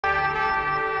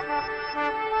Hi,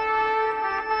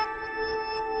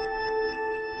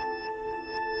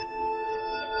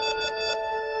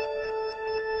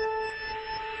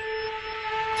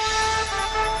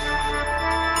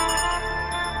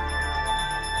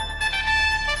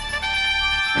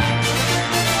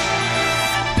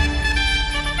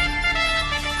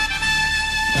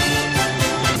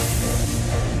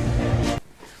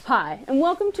 and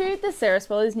welcome to the Sarah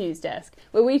Swallows News Desk,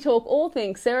 where we talk all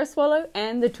things Sarah Swallow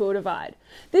and the Tour Divide.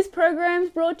 This program is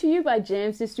brought to you by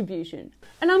Jams Distribution,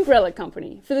 an umbrella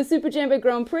company for the Super Jambo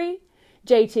Grand Prix,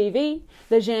 JTV,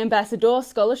 the Jambassador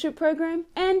Scholarship Program,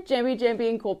 and Jambi Jambi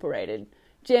Incorporated.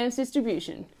 Jams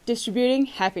Distribution, distributing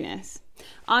happiness.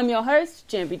 I'm your host,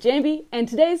 Jambi Jambi, and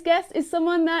today's guest is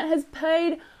someone that has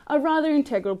played a rather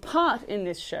integral part in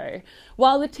this show.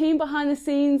 While the team behind the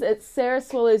scenes at Sarah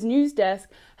Swallow's News Desk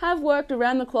have worked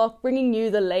around the clock bringing you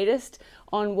the latest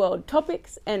on world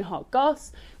topics and hot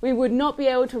goss, we would not be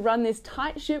able to run this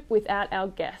tight ship without our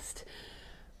guest.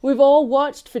 We've all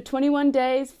watched for 21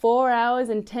 days, 4 hours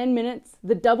and 10 minutes,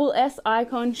 the double S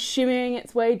icon shimmering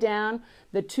its way down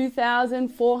the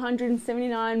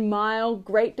 2,479-mile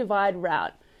Great Divide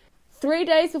route. 3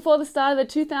 days before the start of the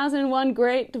 2001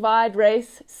 Great Divide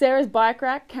race, Sarah's bike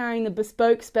rack carrying the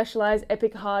bespoke Specialized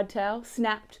Epic hardtail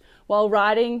snapped while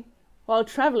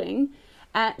traveling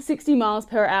at 60 miles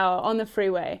per hour on the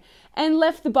freeway and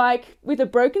left the bike with a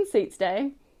broken seat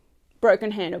stay,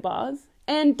 broken handlebars,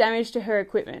 and damage to her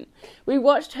equipment. We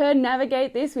watched her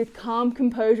navigate this with calm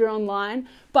composure online,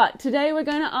 but today we're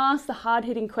going to ask the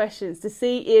hard-hitting questions to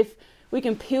see if we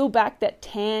can peel back that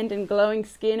tanned and glowing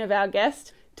skin of our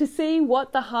guest to see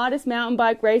what the hardest mountain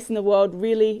bike race in the world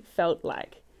really felt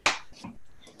like.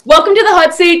 Welcome to the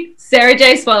hot seat, Sarah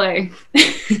J. Swallow.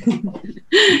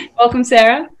 Welcome,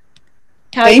 Sarah.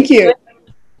 Thank you.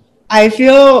 I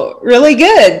feel really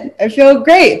good. I feel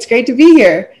great. It's great to be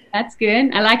here. That's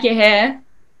good. I like your hair.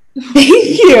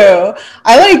 Thank you.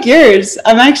 I like yours.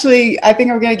 I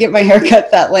think I'm going to get my hair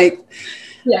cut that length.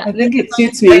 Yeah. I think it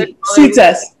suits me. Suits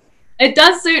us. It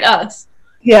does suit us.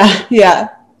 Yeah.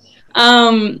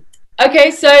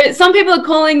 Okay, so some people are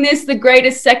calling this the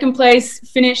greatest second place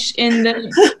finish in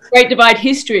the Great Divide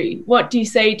history. What do you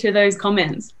say to those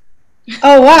comments?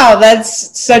 Oh, wow.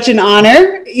 That's such an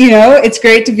honor. It's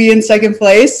great to be in second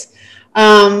place.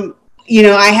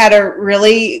 I had a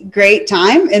really great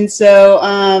time. And so,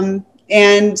 I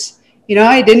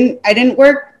didn't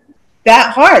work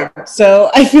that hard. So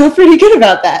I feel pretty good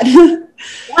about that.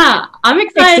 Yeah, I'm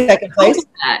excited second place. About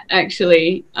that,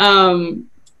 actually.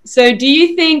 So do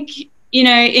you think,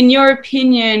 in your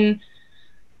opinion,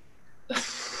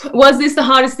 was this the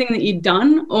hardest thing that you'd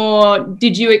done, or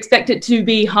did you expect it to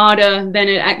be harder than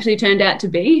it actually turned out to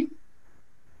be?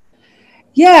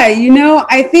 Yeah,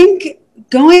 I think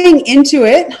going into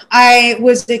it, I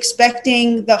was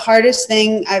expecting the hardest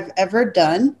thing I've ever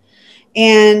done.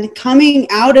 And coming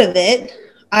out of it,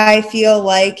 I feel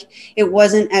like it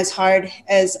wasn't as hard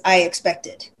as I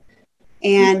expected.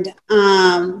 And,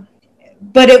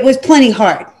 but it was plenty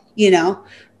hard,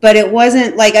 but it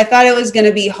wasn't like, I thought it was going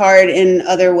to be hard in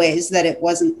other ways that it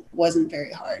wasn't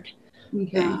very hard.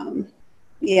 Okay.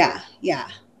 Yeah.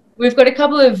 We've got a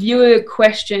couple of viewer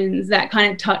questions that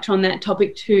kind of touch on that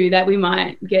topic too, that we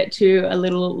might get to a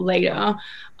little later.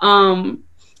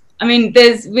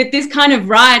 With this kind of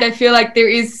ride, I feel like there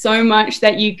is so much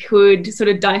that you could sort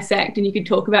of dissect and you could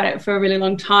talk about it for a really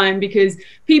long time because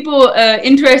people are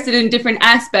interested in different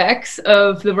aspects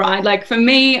of the ride. Like for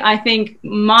me, I think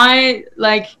my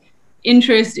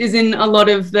interest is in a lot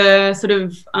of the sort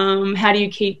of how do you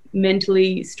keep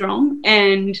mentally strong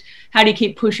and how do you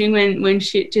keep pushing when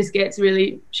shit just gets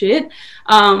really shit.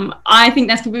 I think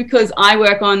that's because I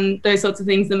work on those sorts of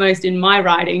things the most in my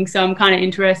riding, so I'm kind of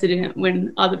interested in it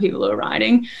when other people are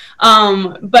riding.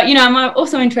 But I'm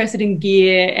also interested in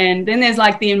gear, and then there's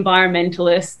like the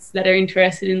environmentalists that are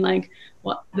interested in like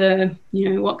what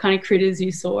kind of critters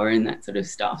you saw and that sort of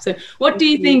stuff. So what do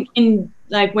you think in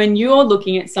when you're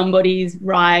looking at somebody's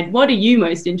ride, what are you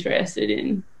most interested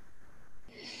in?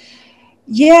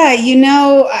 Yeah,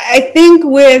 I think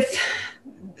with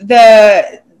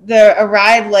a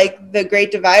ride like the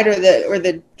Great Divide or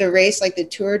the race like the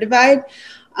Tour Divide,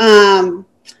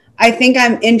 I think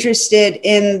I'm interested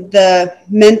in the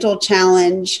mental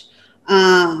challenge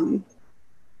in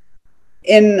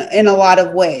a lot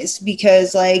of ways,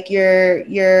 because like you're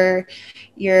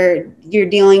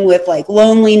dealing with like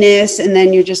loneliness, and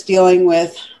then you're just dealing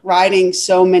with riding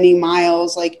so many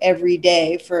miles like every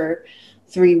day for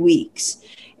 3 weeks,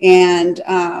 and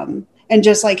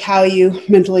just like how you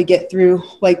mentally get through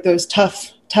like those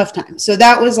tough tough time. So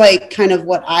that was like kind of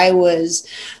what I was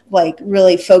like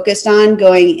really focused on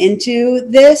going into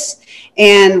this,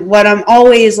 and what I'm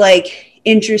always like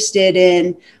interested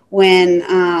in when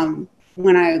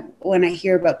I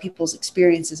hear about people's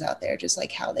experiences out there, just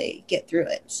like how they get through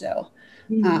it. So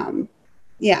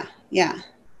yeah.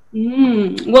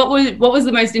 What was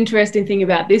the most interesting thing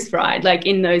about this ride, like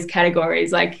in those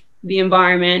categories, like the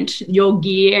environment, your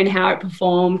gear and how it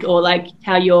performed, or like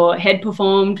how your head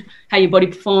performed, how your body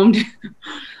performed?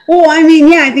 Well, I mean,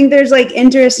 yeah, I think there's like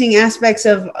interesting aspects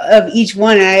of each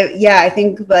one. I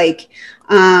think like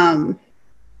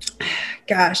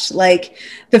gosh, like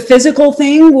the physical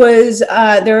thing was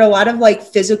there were a lot of like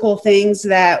physical things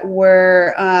that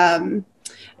were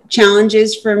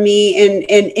challenges for me, and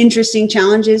interesting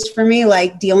challenges for me,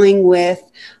 like dealing with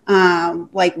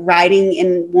like riding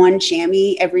in one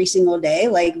chamois every single day.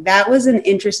 Like that was an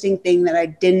interesting thing that I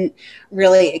didn't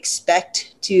really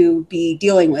expect to be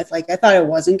dealing with. Like I thought I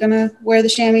wasn't gonna wear the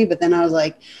chamois, but then I was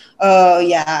like, oh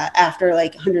yeah, after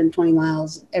like 120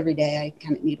 miles every day, I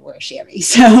kind of need to wear a chamois.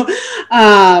 So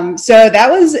that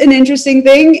was an interesting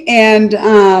thing. And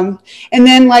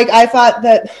then like, I thought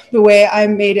that the way I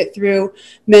made it through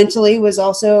mentally was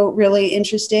also really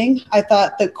interesting. I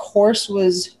thought the course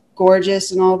was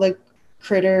gorgeous, and all the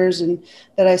critters and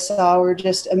that I saw were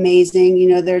just amazing. You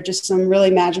know, they're just some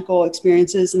really magical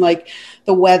experiences, and like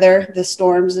the weather, the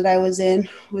storms that I was in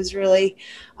was really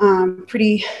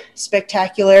pretty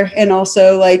spectacular, and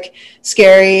also like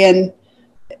scary, and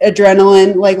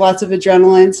adrenaline, like lots of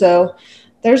adrenaline. So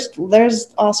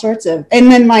there's all sorts of,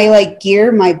 and then my like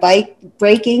gear, my bike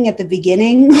breaking at the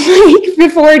beginning, like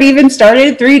before it even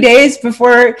started, 3 days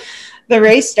before the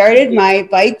race started, my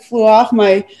bike flew off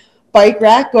my bike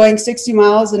rack going 60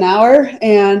 miles an hour,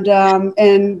 and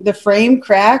the frame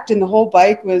cracked, and the whole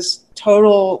bike was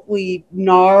totally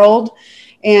gnarled,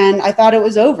 and I thought it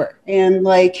was over. And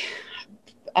like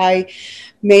I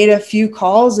made a few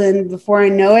calls, and before I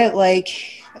know it, like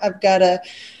I've got a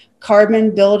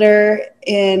carbon builder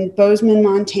in Bozeman,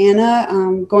 Montana,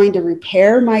 going to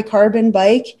repair my carbon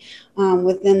bike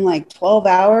within like 12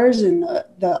 hours, and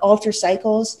the Ultra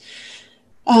Cycles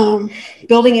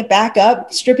building it back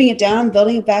up, stripping it down,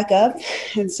 building it back up.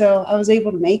 And so I was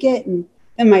able to make it, and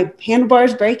my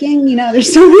handlebars breaking. You know,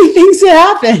 there's so many things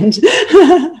that happened.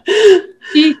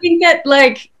 Do you think that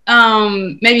like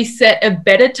maybe set a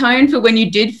better tone for when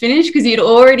you did finish, because you'd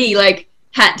already like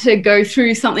had to go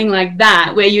through something like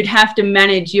that where you'd have to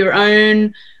manage your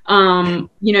own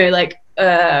you know, like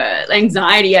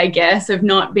anxiety, I guess, of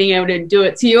not being able to do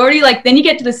it. So you already like, then you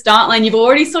get to the start line, you've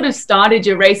already sort of started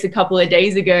your race a couple of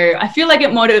days ago. I feel like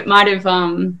it might have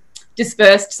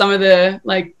dispersed some of the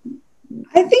like.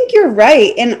 I think you're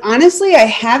right. And honestly, I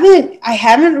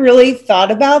haven't really thought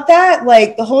about that.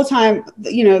 Like the whole time,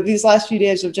 you know, these last few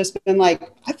days have just been like,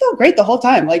 I feel great the whole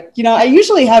time. Like, you know, I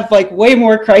usually have like way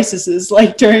more crises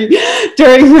like during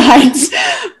rides,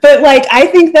 but like, I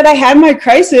think that I had my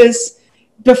crisis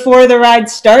before the ride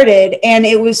started, and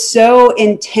it was so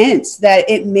intense that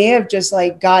it may have just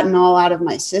like gotten all out of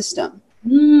my system.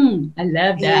 I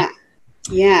love that.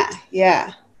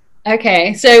 Yeah.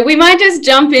 Okay, so we might just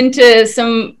jump into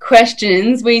some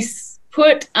questions. We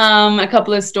put a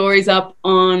couple of stories up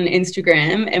on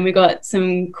Instagram, and we got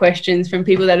some questions from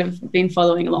people that have been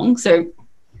following along. So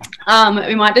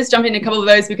we might just jump into a couple of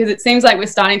those, because it seems like we're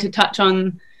starting to touch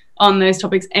on those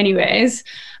topics anyways.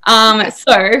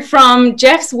 So from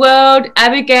Jeff's World,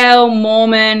 Abigail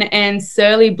Mormon, and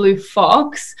Surly Blue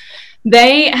Fox,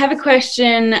 they have a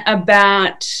question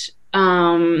about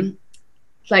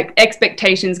like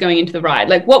expectations going into the ride.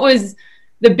 Like, what was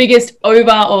the biggest over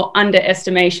or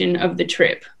underestimation of the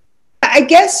trip? I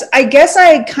guess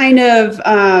I kind of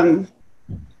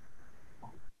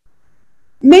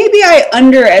maybe I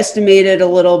underestimated a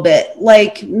little bit.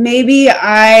 Like maybe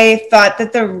I thought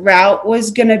that the route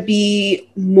was going to be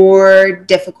more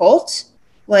difficult.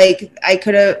 Like I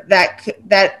could have,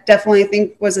 that definitely I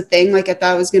think was a thing. Like I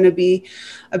thought it was going to be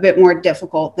a bit more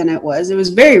difficult than it was. It was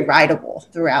very rideable.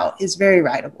 The route is very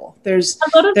rideable. There's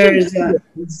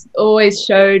always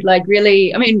showed like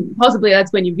really, I mean, possibly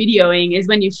that's when you're videoing, is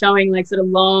when you're showing like sort of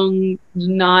long,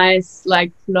 nice,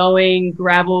 like flowing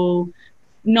gravel.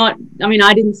 I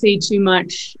didn't see too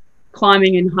much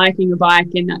climbing and hiking a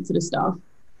bike and that sort of stuff.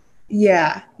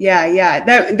 Yeah.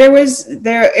 It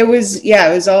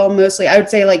was all mostly, I would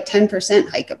say like 10%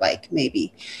 hike a bike,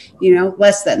 maybe, you know,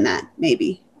 less than that,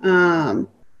 maybe.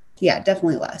 Yeah,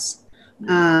 definitely less.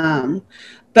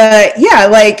 But yeah,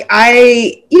 like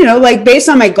I, you know, like based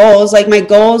on my goals, like my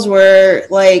goals were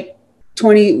like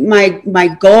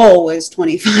my goal was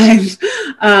 25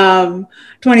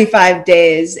 25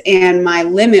 days, and my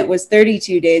limit was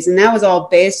 32 days, and that was all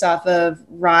based off of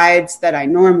rides that I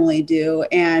normally do.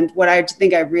 And what I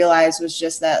think I realized was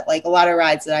just that, like, a lot of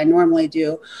rides that I normally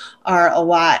do are a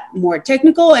lot more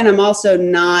technical, and I'm also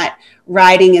not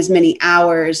riding as many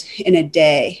hours in a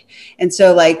day. And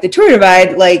so, like, the Tour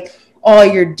Divide, like, all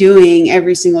you're doing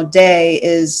every single day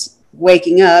is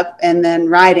waking up and then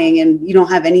riding, and you don't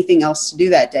have anything else to do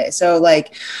that day. So,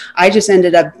 like, I just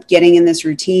ended up getting in this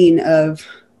routine of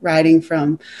riding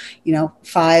from,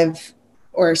 5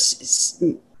 or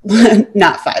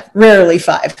not 5, rarely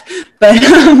 5,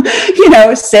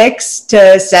 but 6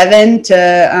 to 7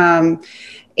 to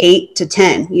 8 to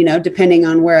 10, depending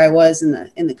on where I was in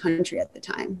the country at the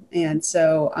time. And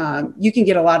so you can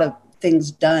get a lot of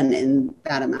things done in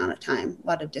that amount of time, a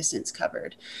lot of distance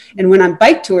covered. And when I'm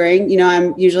bike touring,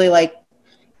 I'm usually like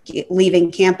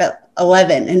leaving camp at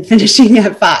 11 and finishing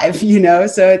at 5,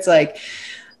 so it's like,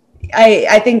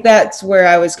 I think that's where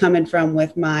I was coming from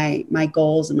with my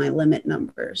goals and my limit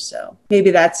numbers. So maybe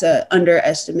that's a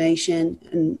underestimation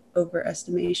and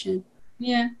overestimation.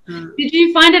 Yeah. Did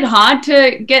you find it hard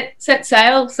to set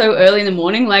sail so early in the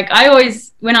morning? Like, I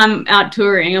always, when I'm out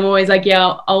touring, I'm always like,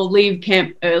 yeah, I'll leave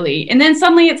camp early. And then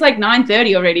suddenly it's like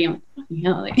 9:30 already. I'm like,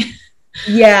 hell, like.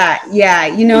 Yeah.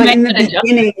 In the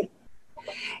beginning.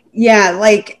 Yeah.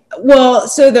 Like, well,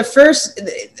 so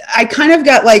I kind of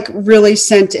got like really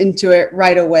sent into it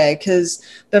right away, because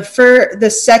the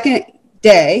second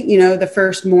day, the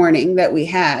first morning that we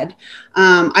had,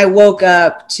 I woke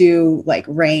up to like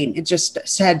rain. It just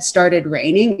had started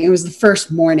raining. It was the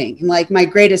first morning. And like my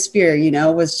greatest fear,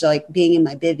 was like being in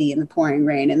my bivvy in the pouring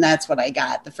rain. And that's what I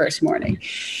got the first morning.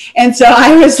 And so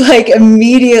I was like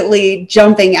immediately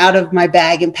jumping out of my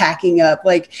bag and packing up,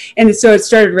 and so it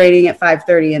started raining at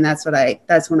 5:30, and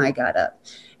that's when I got up.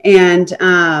 And,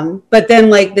 but then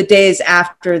like the days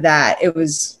after that, it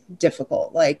was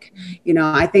difficult. Like,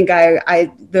 I think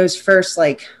I those first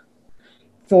like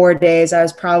 4 days, I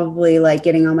was probably like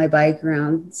getting on my bike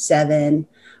around 7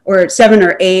 or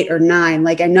 8 or 9.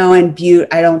 Like, I know in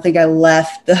Butte, I don't think I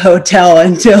left the hotel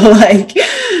until like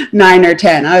 9 or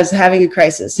 10. I was having a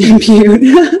crisis in Butte,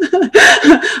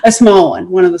 a small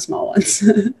one of the small ones.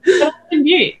 What's in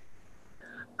Butte?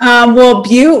 Well,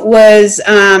 Butte was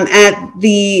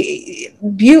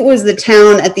Butte was the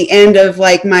town at the end of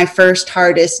like my first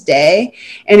hardest day,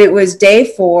 and it was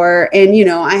day 4. And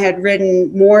I had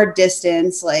ridden more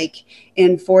distance like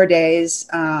in 4 days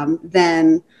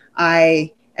than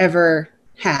I ever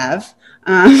have.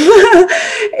 And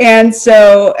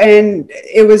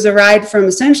it was a ride from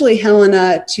essentially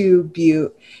Helena to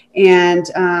Butte, and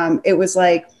it was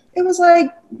like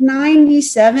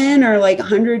 97 or like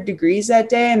 100 degrees that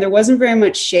day, and there wasn't very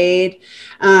much shade.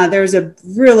 There was a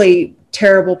really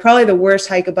terrible, probably the worst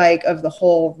hike-a-bike of the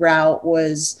whole route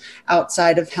was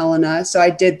outside of Helena. So I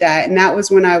did that, and that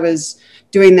was when I was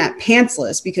doing that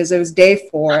pantsless, because it was day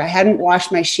 4. I hadn't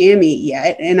washed my chamois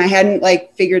yet, and I hadn't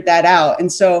like figured that out.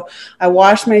 And so I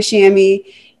washed my chamois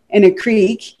in a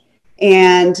creek,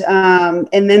 and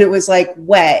then it was like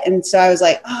wet. And so I was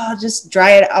like, oh, I'll just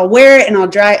dry it. I'll wear it and it'll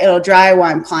dry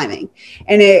while I'm climbing.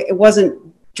 And it wasn't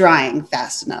drying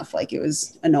fast enough. Like, it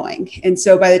was annoying. And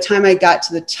so by the time I got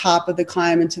to the top of the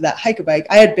climb into that hike-a-bike,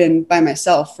 I had been by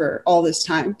myself for all this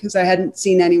time because I hadn't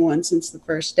seen anyone since the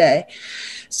first day.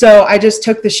 So I just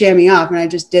took the chamois off and I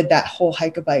just did that whole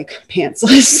hike-a-bike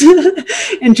pantsless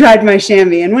and tried my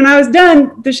chamois. And when I was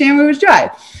done, the chamois was dry.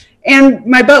 And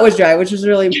my butt was dry, which was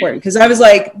really important, because I was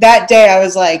like, that day I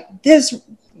was like, this,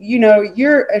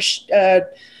 you're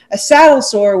a saddle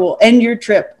sore will end your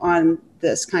trip on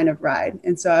this kind of ride.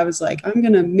 And so I was like, I'm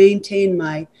going to maintain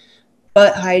my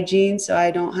butt hygiene so I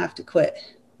don't have to quit.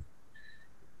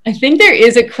 I think there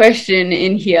is a question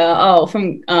in here,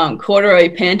 from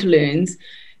Corduroy Pantaloons.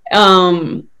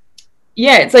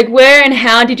 Yeah, it's like, where and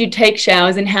how did you take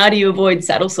showers, and how do you avoid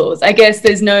saddle sores? I guess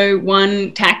there's no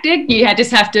one tactic. You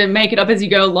just have to make it up as you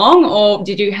go along, or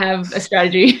did you have a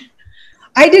strategy?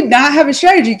 I did not have a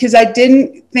strategy, because I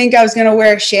didn't think I was going to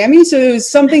wear a chamois. So it was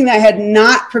something that I had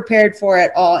not prepared for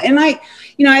at all. And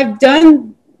I've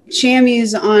done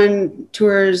chamois on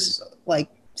tours like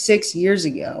 6 years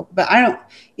ago, but I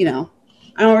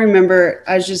don't remember.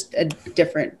 I was just a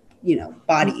different,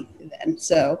 body then.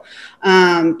 So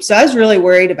I was really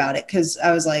worried about it, because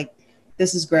I was like,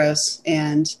 this is gross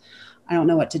and I don't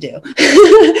know what to do.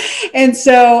 And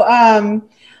so,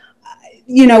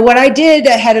 what I did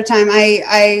ahead of time,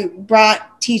 I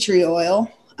brought tea tree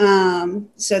oil.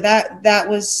 So that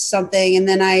was something. And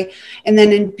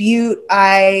then in Butte,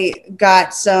 I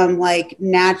got some like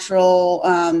natural,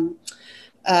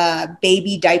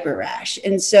 baby diaper rash.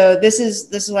 And so this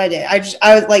is what I did. I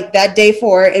was like that day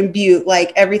 4 in Butte,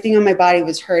 like everything on my body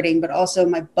was hurting, but also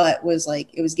my butt was like,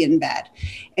 it was getting bad.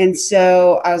 And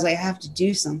so I was like, I have to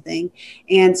do something.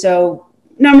 And so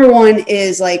number 1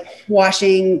 is like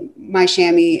washing my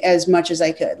chamois as much as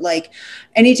I could. Like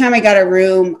anytime I got a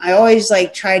room, I always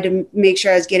like tried to make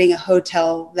sure I was getting a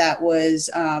hotel that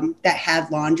was that had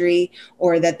laundry,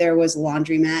 or that there was a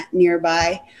laundromat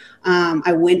nearby.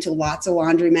 I went to lots of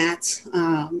laundromats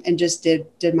and just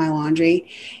did my laundry.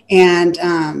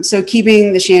 And so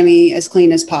keeping the chamois as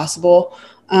clean as possible.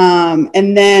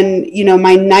 And then, you know,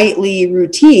 my nightly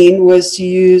routine was to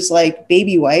use like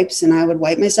baby wipes, and I would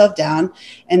wipe myself down,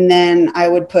 and then I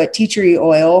would put tea tree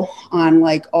oil on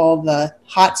like all the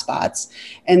hot spots.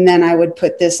 And then I would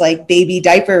put this like baby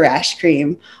diaper rash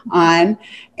cream on,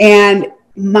 and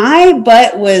my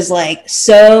butt was like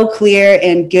so clear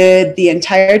and good the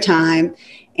entire time.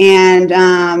 And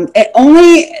it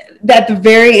only at the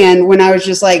very end, when I was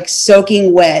just like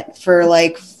soaking wet for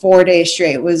like 4 days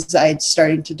straight, was I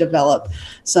starting to develop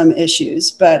some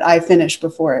issues, but I finished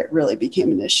before it really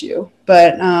became an issue.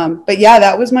 But yeah,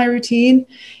 that was my routine.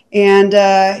 And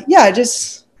yeah,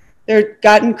 just there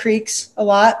got in creeks a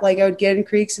lot. Like I would get in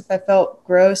creeks if I felt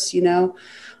gross, you know.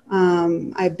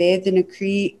 I bathed in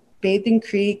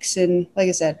creeks, and like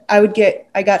I said,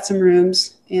 I got some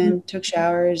rooms and took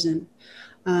showers, and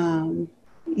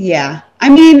yeah, I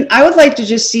mean, I would like to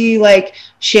just see like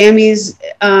chamois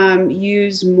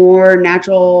use more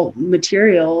natural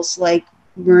materials like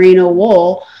merino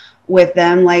wool with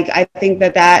them. Like I think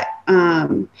that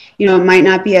you know, it might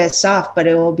not be as soft, but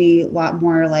it will be a lot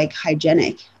more like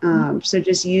hygienic. So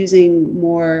just using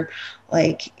more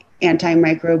like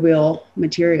antimicrobial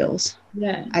materials,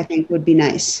 yeah, I think would be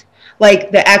nice.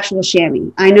 Like the actual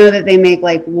chamois. I know that they make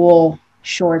like wool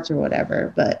shorts or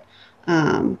whatever, but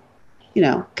you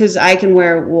know, because I can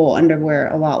wear wool underwear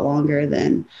a lot longer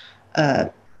than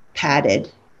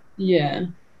padded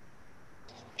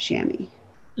chamois.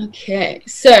 Okay,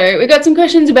 so we got some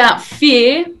questions about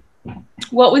fear.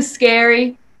 What was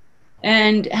scary,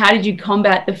 and how did you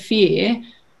combat the fear?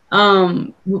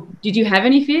 Did you have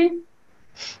any fear?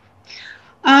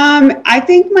 I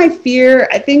think my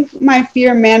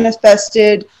fear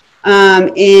manifested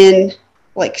in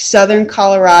like southern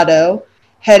Colorado,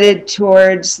 headed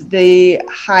towards the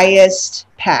highest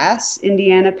pass,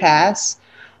 Indiana Pass,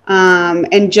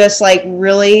 and just like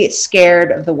really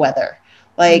scared of the weather.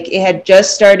 Like it had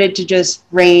just started to just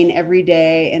rain every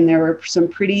day, and there were some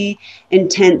pretty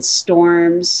intense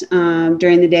storms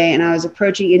during the day, and I was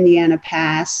approaching Indiana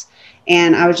Pass,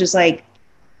 and I was just like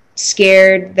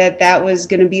scared that was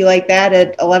going to be like that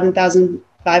at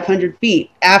 11,500 feet.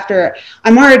 After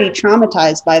I'm already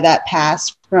traumatized by that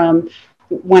pass from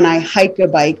when I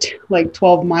biked like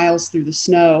 12 miles through the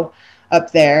snow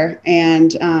up there,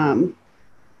 and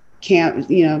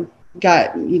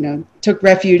took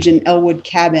refuge in Elwood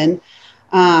Cabin.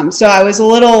 So I was a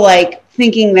little like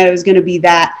thinking that it was going to be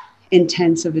that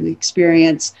intense of an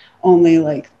experience, only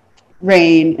like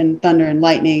rain and thunder and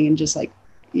lightning and just like,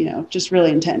 you know, just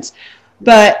really intense.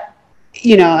 But,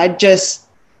 you know, I just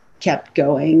kept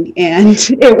going, and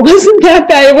it wasn't that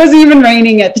bad. It wasn't even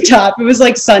raining at the top. It was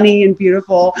like sunny and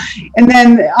beautiful. And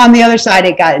then on the other side,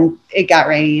 it got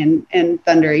rainy and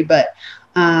thundery, but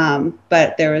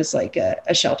there was like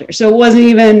a shelter. So it wasn't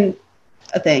even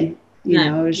a thing, you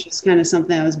know, it was just kind of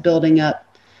something I was building up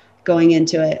going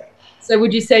into it. So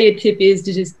would you say your tip is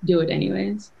to just do it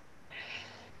anyways?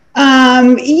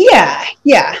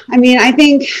 Yeah. I mean, I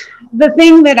think the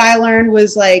thing that I learned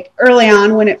was like early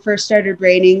on when it first started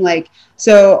raining, like,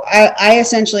 so I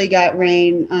essentially got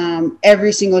rain,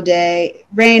 every single day,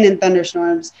 rain and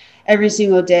thunderstorms every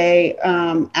single day,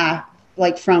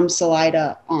 like from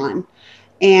Salida on.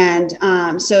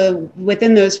 And, so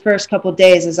within those first couple of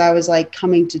days, as I was like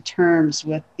coming to terms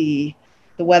with the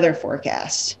weather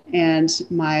forecast and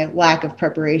my lack of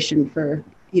preparation for,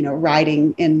 you know,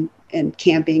 riding and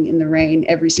camping in the rain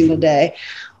every single day,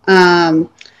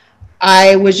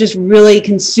 I was just really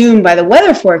consumed by the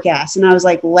weather forecast, and I was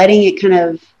like letting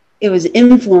it was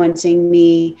influencing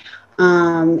me,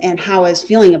 and how I was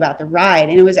feeling about the ride.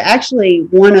 And it was actually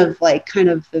one of like kind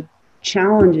of the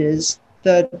challenges,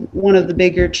 one of the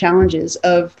bigger challenges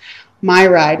of my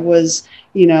ride was,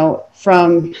 you know,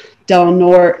 from Del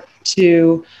Norte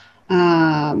to,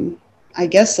 I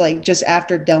guess like just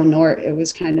after Del Norte, it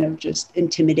was kind of just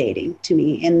intimidating to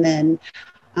me. And then,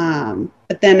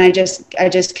 but then I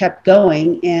just kept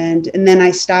going, and then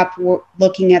I stopped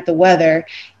looking at the weather,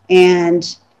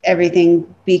 and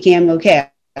everything became okay.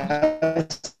 I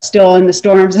was still in the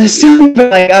storms, but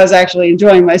like I was actually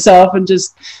enjoying myself and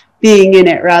just being in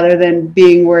it rather than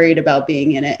being worried about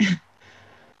being in it.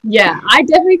 Yeah, I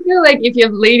definitely feel like if you're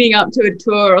leading up to a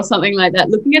tour or something like that,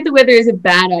 looking at the weather is a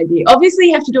bad idea. Obviously,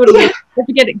 you have to do it a little, you have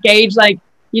to get a gauge, like,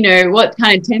 you know, what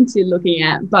kind of temps you're looking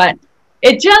at. But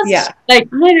it just, like,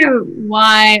 I don't know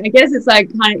why. I guess it's like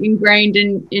kind of ingrained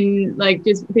in like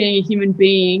just being a human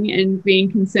being and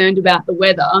being concerned about the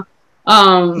weather.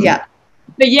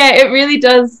 But yeah, it really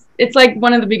does. It's like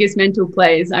one of the biggest mental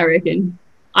plays, I reckon.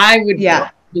 I would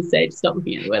just say to stop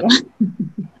looking at the weather.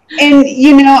 And,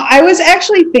 you know, I was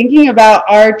actually thinking about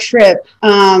our trip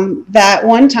that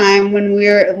one time when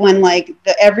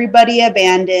everybody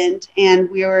abandoned and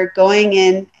we were going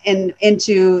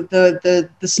into the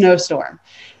snowstorm,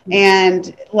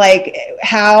 and like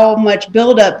how much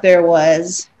buildup there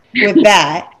was with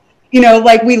that. You know,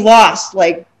 like we lost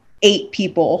like 8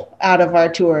 people out of our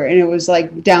tour, and it was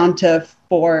like down to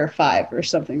 4 or 5 or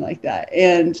something like that.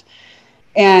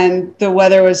 And the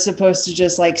weather was supposed to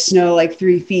just like snow like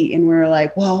 3 feet. And we were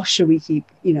like, well, should we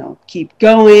keep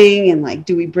going? And like,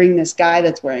 do we bring this guy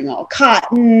that's wearing all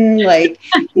cotton? Like,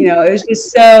 you know, it was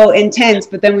just so intense.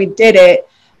 But then we did it,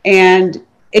 and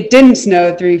it didn't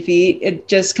snow 3 feet. It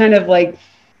just kind of like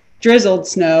drizzled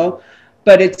snow,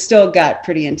 but it still got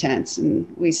pretty intense. And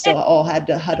we still all had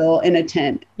to huddle in a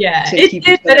tent. Yeah, it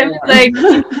did, but it was like,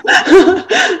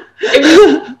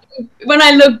 when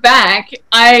I look back,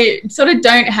 I sort of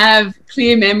don't have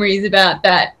clear memories about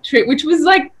that trip, which was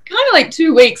like kind of like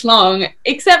 2 weeks long,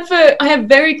 except for I have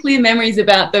very clear memories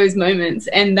about those moments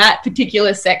and that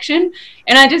particular section.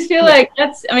 And I just feel like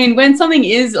that's, I mean, when something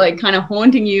is like kind of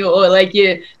haunting you, or like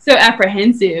you're so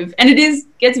apprehensive, and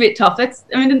gets a bit tough, it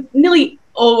nearly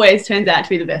always turns out to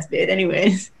be the best bit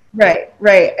anyways. Right,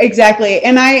 exactly.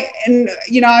 And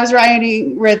you know, I was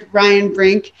riding with Ryan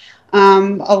Brink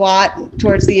a lot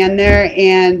towards the end there.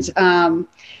 And,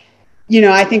 you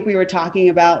know, I think we were talking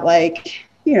about like,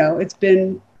 you know, it's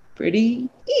been pretty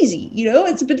easy, you know,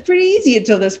 it's been pretty easy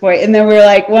until this point. And then we're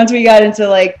like, once we got into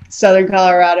like Southern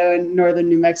Colorado and Northern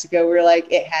New Mexico, we're like,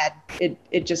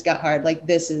 it just got hard. Like,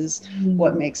 this is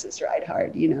what makes this ride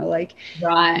hard, you know, like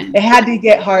it had to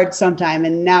get hard sometime,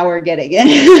 and now we're getting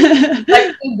it.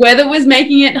 Like the weather was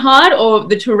making it hard, or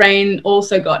the terrain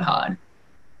also got hard?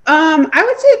 I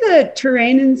would say the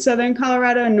terrain in Southern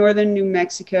Colorado and Northern New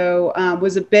Mexico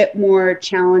was a bit more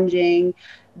challenging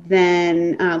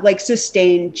than like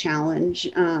sustained challenge,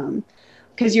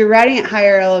 because you're riding at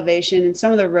higher elevation, and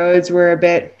some of the roads were a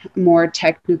bit more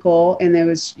technical, and it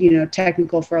was, you know,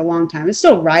 technical for a long time. It's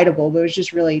still rideable, but it was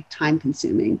just really time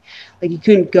consuming. Like you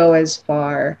couldn't go as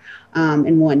far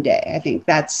in one day. I think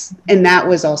that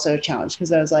was also a challenge,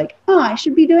 because I was like, oh, I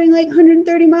should be doing like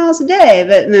 130 miles a day.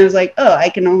 But I was like, oh, I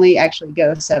can only actually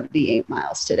go 78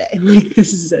 miles today. Like,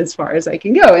 this is as far as I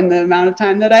can go in the amount of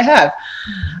time that I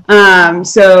have.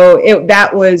 So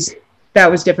that was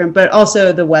different, but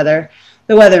also the weather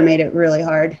made it really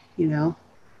hard, you know.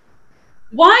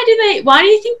 Why do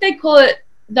you think they call it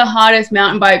the hardest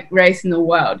mountain bike race in the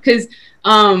world? Because,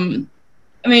 I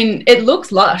mean, it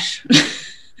looks lush.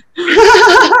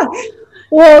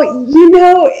 Well, you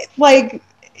know, like,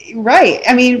 right.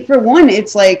 I mean, for one,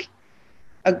 it's like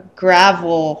it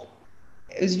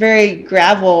was very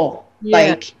gravel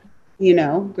bike, you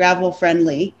know, gravel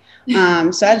friendly.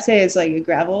 So I'd say it's like a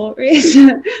gravel race,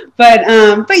 but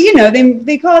you know,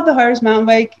 they call it the hardest mountain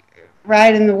bike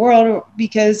ride in the world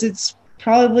because it's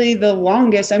probably the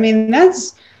longest. I mean,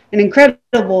 that's an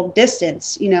incredible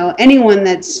distance, you know. Anyone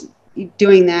that's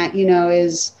doing that, you know,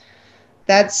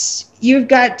 you've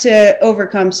got to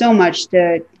overcome so much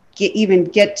to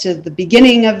get to the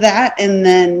beginning of that, and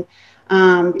then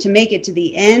to make it to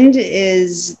the end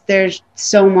there's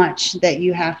so much that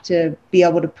you have to be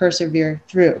able to persevere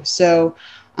through. So,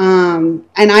 and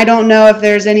I don't know if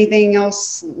there's anything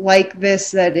else like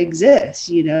this that exists,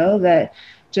 you know, that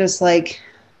just like,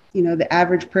 you know, the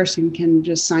average person can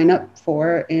just sign up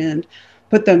for and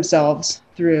put themselves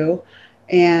through.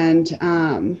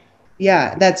 And,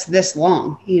 yeah, that's this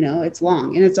long, you know, it's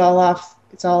long, and it's all off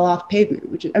pavement,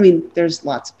 which is, I mean, there's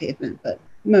lots of pavement, but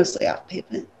mostly off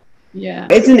pavement. Yeah.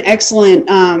 It's an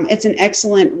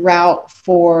excellent route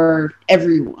for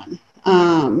everyone.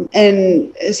 And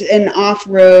it's an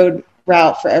off-road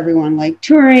route for everyone, like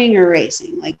touring or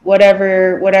racing, like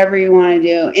whatever you want to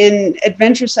do. And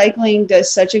adventure cycling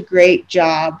does such a great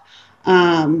job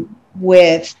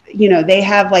with, you know, they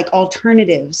have like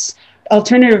alternative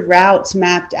routes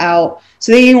mapped out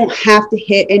so that you don't have to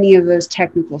hit any of those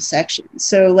technical sections.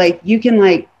 So like you can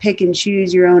like pick and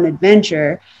choose your own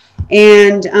adventure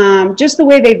And just the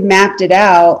way they've mapped it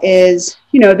out is,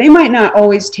 you know, they might not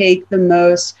always take the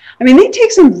most, I mean, they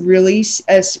take some really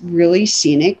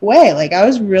scenic way. Like, I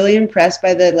was really impressed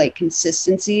by the like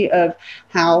consistency of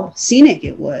how scenic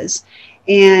it was.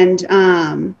 And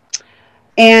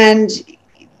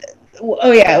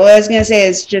oh yeah, what I was gonna say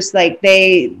is just like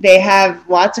they have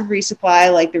lots of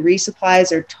resupply. Like the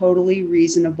resupplies are totally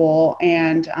reasonable,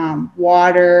 and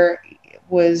water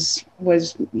was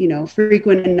you know,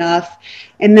 frequent enough.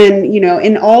 And then, you know,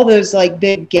 in all those like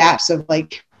big gaps of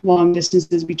like long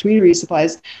distances between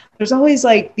resupplies, there's always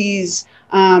like these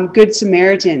good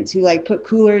Samaritans who like put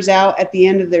coolers out at the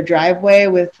end of their driveway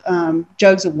with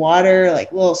jugs of water,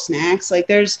 like little snacks. Like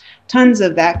there's tons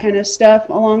of that kind of stuff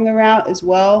along the route as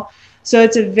well. So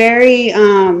it's a very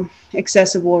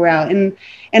accessible route. And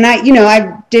I, you know,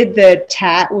 I did the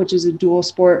TAT, which is a dual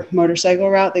sport motorcycle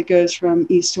route that goes from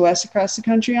east to west across the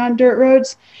country on dirt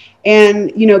roads.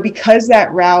 And, you know, because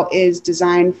that route is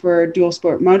designed for dual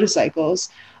sport motorcycles,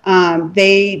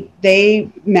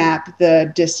 they map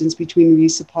the distance between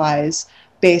resupplies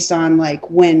based on like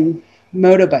when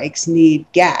motorbikes need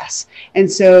gas.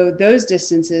 And so those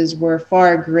distances were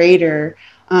far greater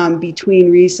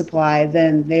between resupply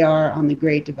than they are on the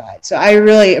Great Divide. So I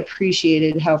really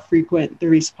appreciated how frequent the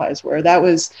resupplies were. That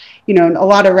was, you know, a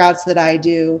lot of routes that I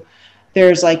do,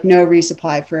 there's like no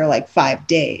resupply for like 5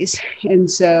 days.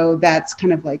 And so that's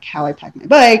kind of like how I pack my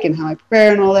bike and how I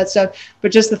prepare and all that stuff.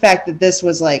 But just the fact that this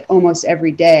was like almost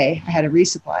every day I had a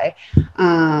resupply.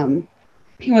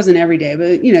 It wasn't every day,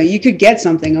 but you know, you could get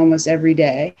something almost every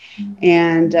day.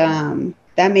 And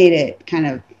that made it kind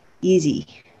of easy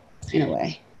in a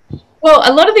way. Well,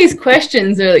 a lot of these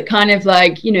questions are kind of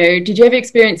like, you know, did you ever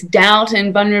experience doubt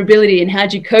and vulnerability and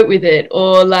how'd you cope with it?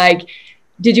 Or like,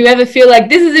 did you ever feel like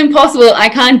this is impossible, I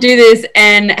can't do this,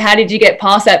 and how did you get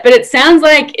past that? But it sounds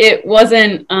like it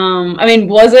wasn't, I mean,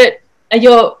 was it, are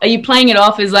you playing it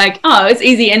off as like, oh, it's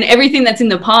easy, and everything that's in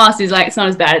the past is like, it's not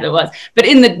as bad as it was. But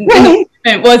in the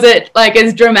moment, was it like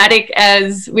as dramatic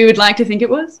as we would like to think it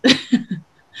was?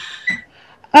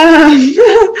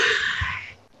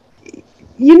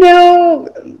 You know,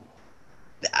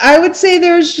 I would say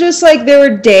there's just like, there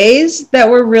were days that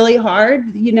were really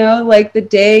hard, you know, like the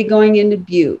day going into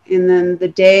Butte, and then the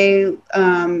day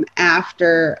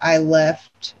after I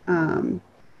left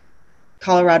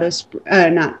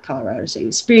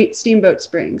Steamboat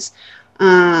Springs.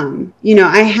 You know,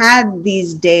 I had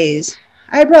these days,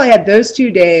 I probably had those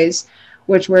 2 days,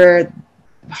 which were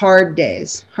hard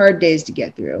days to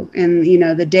get through. And, you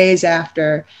know,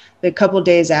 the couple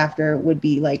days after would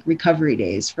be like recovery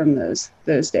days from those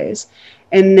days.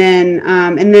 And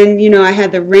then, you know, I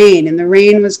had the rain, and the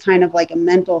rain was kind of like a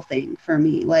mental thing for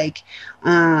me. Like,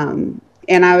 and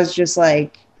I was just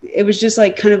like, it was just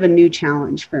like kind of a new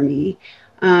challenge for me.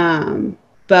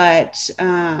 But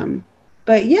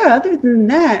yeah, other than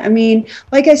that, I mean,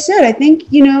 like I said, I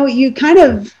think, you know, you kind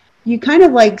of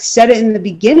like said it in the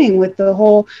beginning with the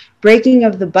whole breaking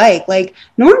of the bike. Like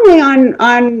normally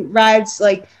on rides,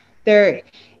 like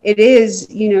it is,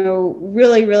 you know,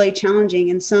 really, really challenging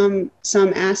in some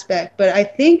aspect. But I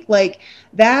think like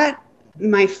that,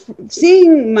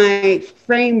 seeing my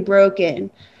frame broken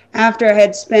after I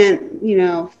had spent, you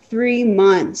know, 3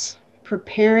 months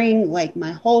preparing like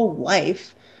my whole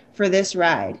life for this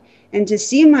ride, and to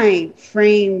see my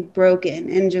frame broken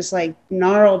and just like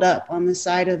gnarled up on the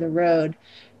side of the road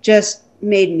just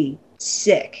made me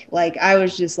sick. Like I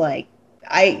was just like,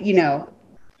 you know,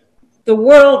 the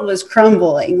world was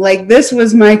crumbling. Like this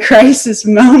was my crisis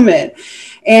moment.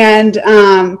 And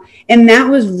that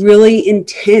was really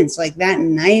intense. Like that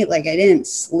night, like I didn't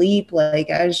sleep.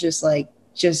 Like I was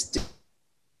just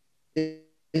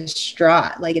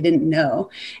distraught, like I didn't know.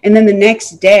 And then the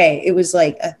next day it was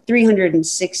like a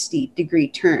 360-degree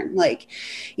turn. Like,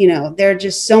 you know, there are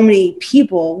just so many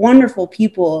people, wonderful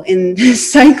people in the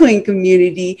cycling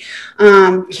community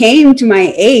came to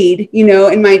my aid, you know,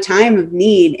 in my time of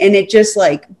need, and it just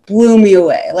like blew me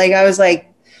away. Like I was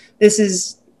like, this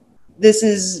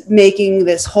is making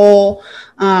this whole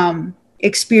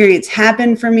experience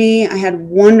happen for me. I had a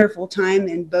wonderful time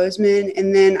in Bozeman,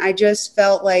 and then I just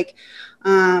felt like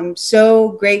so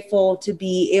grateful to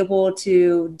be able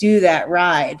to do that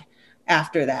ride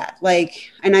after that. Like,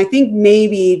 and I think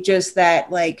maybe just that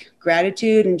like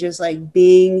gratitude and just like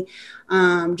being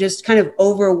just kind of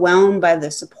overwhelmed by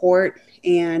the support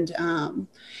and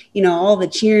you know, all the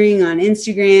cheering on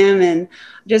Instagram and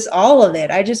just all of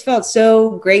it. I just felt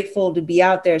so grateful to be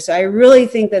out there. So I really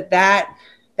think that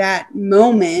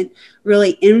moment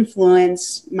really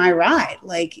influenced my ride,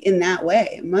 like in that way.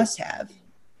 It must have.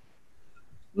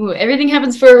 Ooh, everything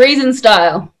happens for a reason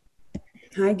style.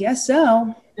 I guess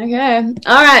so. Okay.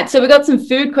 All right. So we got some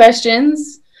food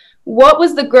questions. What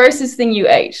was the grossest thing you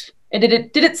ate? And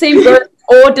did it seem gross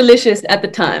or delicious at the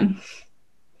time?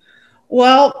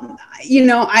 Well,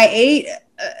 I ate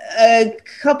a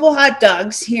couple hot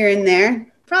dogs here and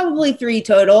there, probably 3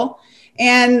 total.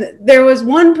 And there was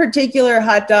one particular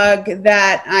hot dog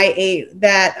that I ate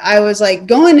that I was like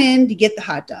going in to get the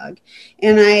hot dog.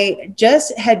 And I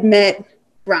just had met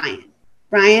Brian.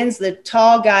 Brian's the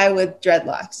tall guy with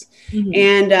dreadlocks. Mm-hmm.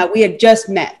 And we had just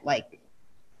met like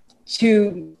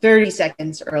 30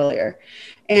 seconds earlier.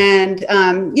 And,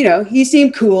 he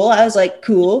seemed cool. I was like,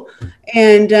 cool.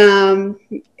 And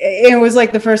it was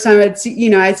like the first time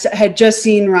I had just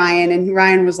seen Ryan, and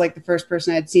Ryan was like the first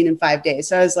person I'd seen in 5 days.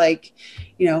 So I was like,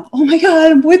 oh my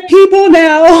God, I'm with people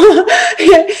now.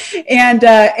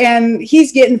 And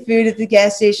he's getting food at the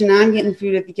gas station. I'm getting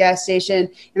food at the gas station,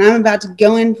 and I'm about to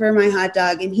go in for my hot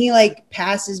dog. And he like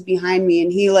passes behind me,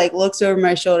 and he like looks over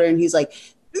my shoulder, and he's like,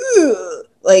 ugh.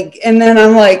 Like, and then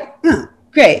I'm like, oh,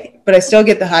 great. But I still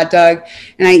get the hot dog,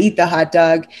 and I eat the hot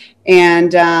dog.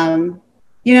 And,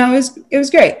 it was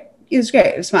great. It was great.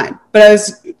 It was fine. But I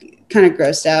was kind of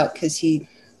grossed out because he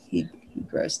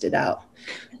grossed it out.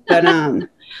 But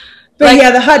like,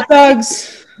 yeah, the hot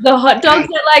dogs. The hot dogs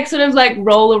that like sort of like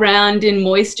roll around in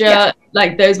moisture, yeah.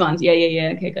 Like those ones. Yeah.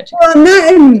 Okay, gotcha. Well,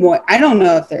 not in I don't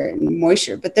know if they're in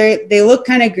moisture, but they look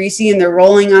kind of greasy, and they're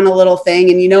rolling on a little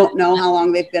thing, and you don't know how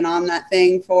long they've been on that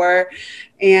thing for.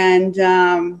 And,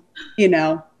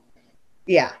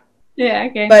 yeah. Yeah,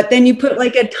 okay. But then you put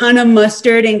like a ton of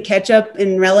mustard and ketchup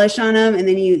and relish on them, and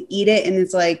then you eat it, and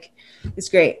it's like, it's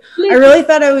great. I really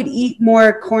thought I would eat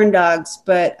more corn dogs,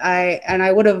 but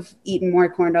I would have eaten more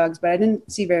corn dogs, but I didn't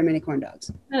see very many corn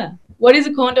dogs. Yeah. What is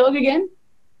a corn dog again?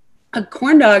 A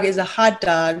corn dog is a hot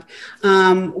dog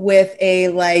with a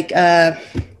like a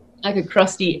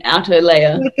crusty outer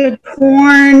layer. Like a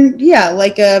corn, yeah,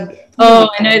 like a. Oh,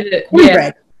 I know that.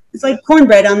 Cornbread. Yeah. It's like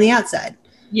cornbread on the outside.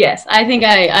 Yes, I think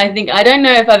I don't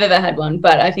know if I've ever had one,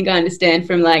 but I think I understand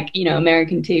from like,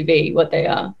 American TV what they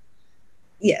are.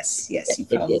 Yes, you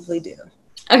probably do.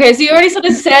 Okay, so you already sort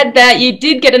of said that you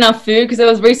did get enough food because there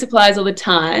was resupplies all the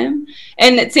time,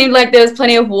 and it seemed like there was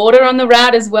plenty of water on the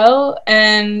route as well.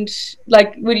 And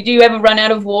like, do you ever run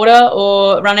out of water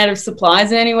or run out of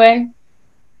supplies in any way?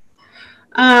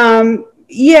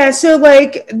 Yeah, so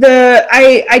like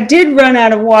I did run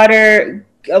out of water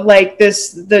like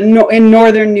in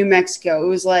northern New Mexico. It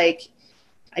was like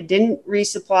I didn't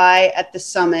resupply at the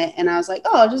summit, and I was like,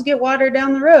 oh, I'll just get water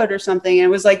down the road or something. And it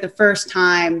was like the first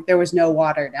time there was no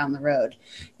water down the road.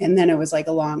 And then it was like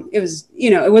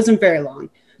it wasn't very long.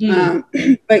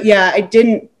 Mm. But yeah, I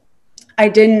didn't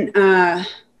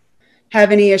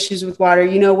have any issues with water.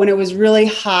 When it was really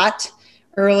hot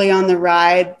early on the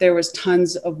ride, there was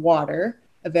tons of water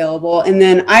available. And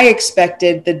then I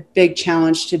expected the big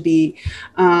challenge to be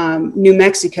New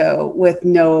Mexico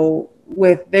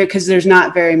because there's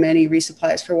not very many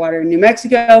resupplies for water in New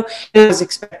Mexico. And I was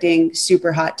expecting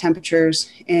super hot temperatures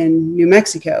in New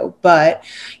Mexico, but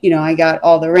I got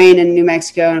all the rain in New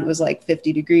Mexico, and it was like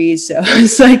 50 degrees. So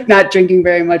it's like not drinking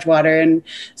very much water. And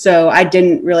so I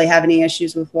didn't really have any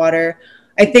issues with water.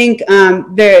 I think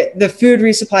the food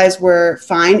resupplies were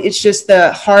fine. It's just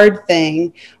the hard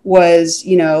thing was,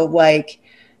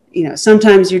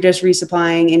 sometimes you're just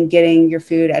resupplying and getting your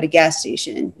food at a gas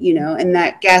station, and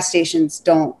that gas stations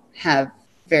don't have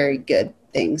very good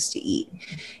things to eat.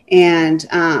 And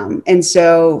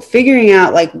so figuring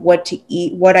out like what to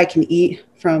eat, what I can eat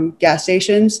from gas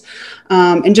stations,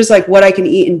 and just like what I can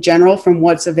eat in general from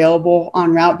what's available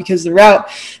on route, because the route,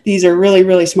 these are really,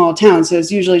 really small towns. So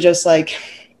it's usually just like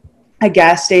a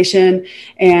gas station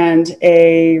and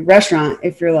a restaurant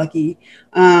if you're lucky.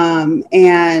 You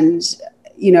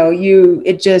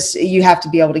have to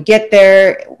be able to get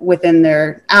there within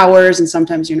their hours, and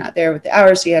sometimes you're not there with the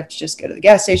hours, so you have to just go to the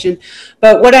gas station.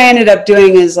 But what I ended up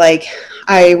doing is like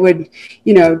I would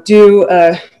do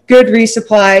a good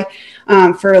resupply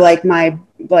for like my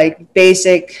like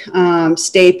basic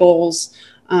staples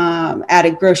at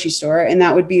a grocery store, and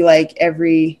that would be like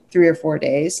every 3 or 4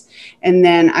 days. And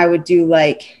then I would do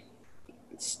like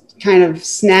kind of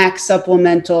snack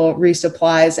supplemental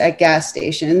resupplies at gas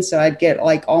stations. So I'd get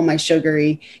like all my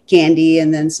sugary candy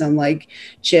and then some like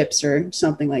chips or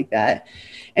something like that.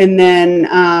 And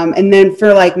then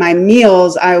for like my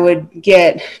meals, I would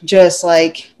get just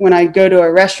like when I go to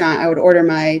a restaurant, I would order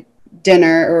my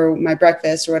dinner or my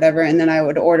breakfast or whatever. And then I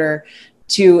would order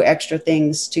 2 extra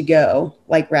things to go,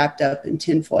 like wrapped up in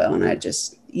tinfoil. And I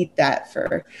just eat that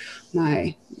for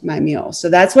my meal. So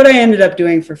that's what I ended up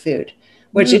doing for food.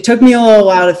 which it took me a little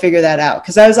while to figure that out.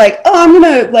 Cause I was like, oh, I'm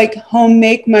going to like home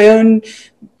make my own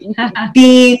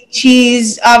bean,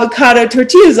 cheese, avocado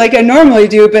tortillas like I normally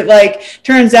do. But like,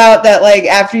 turns out that like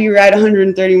after you ride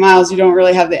 130 miles, you don't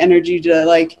really have the energy to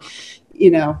like,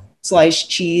 you know, slice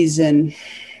cheese and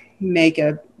make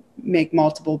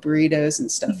multiple burritos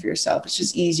and stuff for yourself. It's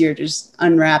just easier to just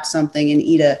unwrap something and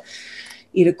eat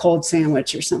a cold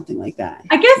sandwich or something like that.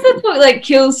 I guess that's what like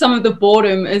kills some of the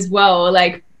boredom as well.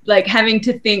 Like having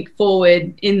to think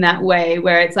forward in that way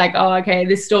where it's like, oh, okay,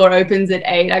 this store opens at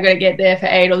 8, I got to get there for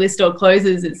 8, or this store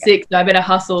closes at 6, so I better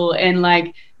hustle. And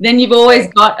like, then you've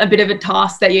always got a bit of a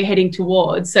task that you're heading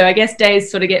towards. So I guess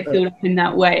days sort of get filled up in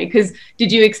that way. Because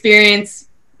did you experience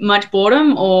much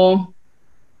boredom or?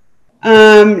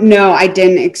 No, I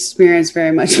didn't experience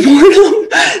very much boredom.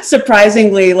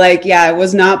 Surprisingly, like, yeah, it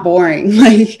was not boring.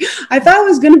 Like, I thought it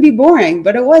was going to be boring,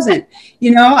 but it wasn't.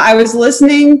 You know, I was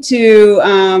listening to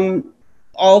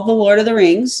all the Lord of the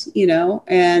Rings, you know,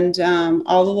 and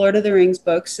all the Lord of the Rings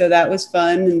books. So that was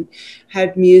fun, and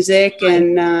had music,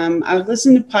 and I would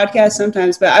listen to podcasts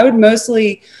sometimes, but I would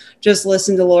mostly just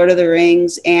listen to Lord of the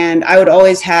Rings, and I would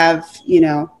always have, you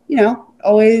know,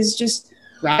 always just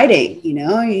riding, you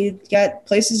know, you got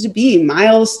places to be,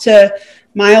 miles to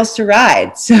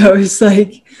ride. So it's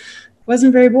like,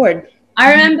 wasn't very bored.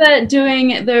 I remember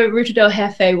doing the Ruta del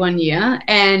Jefe one year,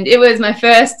 and it was my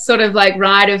first sort of like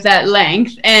ride of that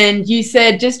length. And you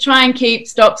said just try and keep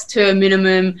stops to a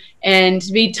minimum and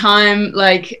be time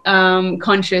like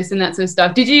conscious and that sort of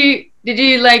stuff. Did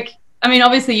you like? I mean,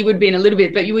 obviously you would be in a little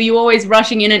bit, but were you always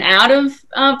rushing in and out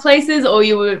of places, or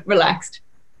you were relaxed?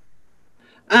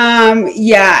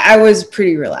 Yeah, I was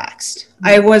pretty relaxed.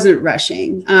 I wasn't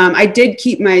rushing. I did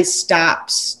keep my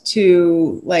stops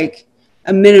to like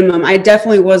a minimum. I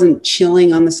definitely wasn't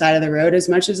chilling on the side of the road as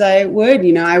much as I would.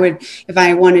 You know, I would, if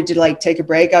I wanted to like take a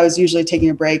break, I was usually taking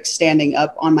a break standing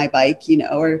up on my bike, you know,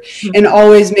 or, and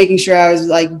always making sure I was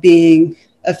like being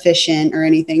efficient or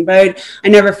anything, but I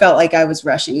never felt like I was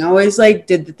rushing. I always like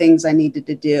did the things I needed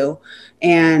to do,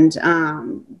 and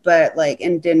but like,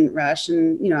 and didn't rush.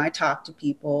 And you know, I talked to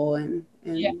people and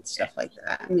stuff like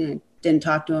that. I mean, I didn't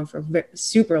talk to them for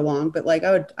super long, but like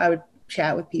I would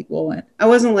chat with people, and I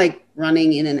wasn't like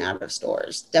running in and out of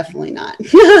stores. Definitely not. Do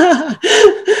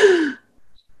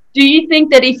you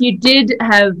think that if you did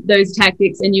have those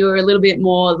tactics and you were a little bit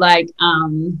more like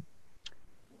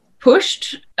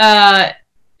pushed,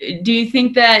 do you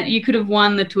think that you could have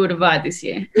won the Tour Divide this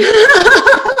year?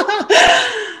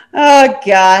 Oh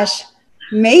gosh,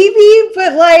 maybe,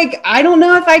 but like, I don't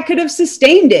know if I could have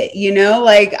sustained it, you know,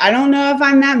 like, I don't know if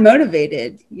I'm that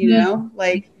motivated, you know,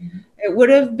 like it would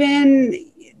have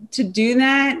been to do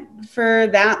that for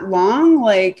that long.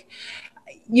 Like,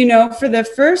 you know, for the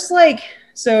first, like,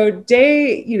 so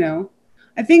day, you know,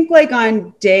 I think like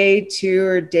on day 2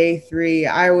 or day 3,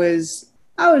 I was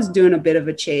doing a bit of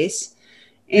a chase.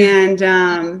 And,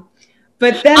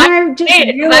 but then I just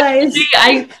realized.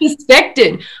 I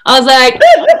suspected. I was like,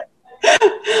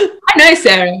 I know,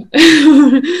 Sarah.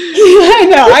 I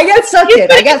know. I got sucked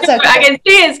in. I can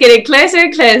see it's getting closer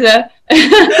and closer.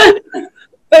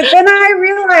 But then I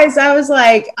realized, I was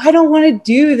like, I don't want to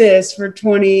do this for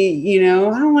 20, you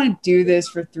know, I don't want to do this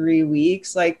for 3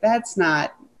 weeks. Like, that's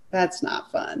not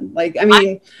fun. Like, I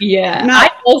mean, I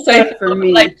also for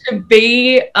me, like, to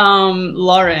be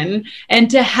Lauren and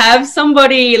to have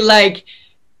somebody like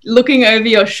looking over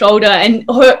your shoulder, and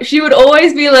she would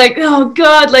always be like, oh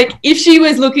God, like if she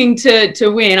was looking to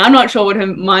win, I'm not sure what her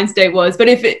mind state was, but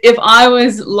if I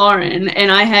was Lauren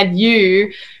and I had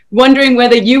you wondering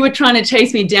whether you were trying to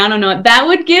chase me down or not, that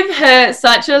would give her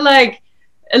such a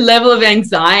level of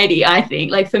anxiety, I think.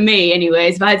 Like, for me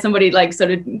anyways, if I had somebody like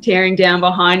sort of tearing down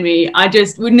behind me, I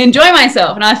just wouldn't enjoy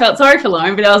myself. And I felt sorry for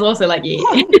Lauren, but I was also like, yeah.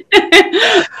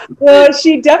 Well,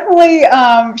 she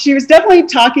was definitely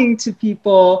talking to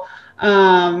people,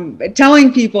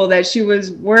 telling people that she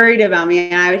was worried about me,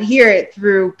 and I would hear it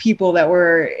through people that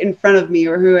were in front of me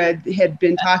or who had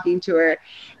been talking to her.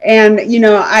 And, you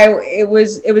know, it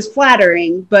was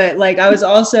flattering, but like, I was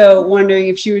also wondering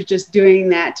if she was just doing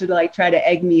that to like, try to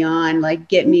egg me on, like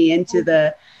get me into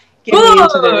the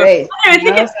race.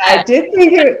 You know? So I did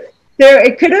think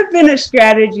it could have been a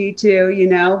strategy too, you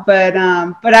know, but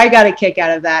I got a kick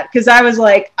out of that, because I was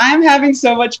like, I'm having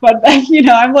so much fun that, you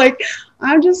know,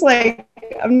 I'm just like,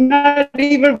 I'm not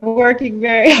even working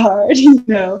very hard, you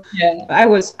know. Yeah. I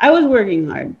was working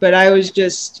hard, but I was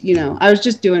just, you know, I was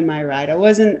just doing my ride.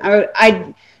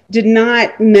 I did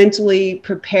not mentally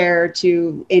prepare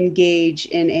to engage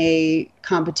in a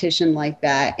competition like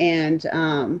that. And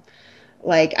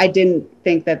like I didn't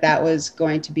think that that was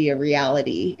going to be a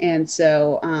reality. And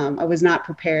so I was not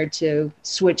prepared to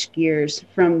switch gears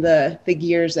from the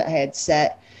gears that I had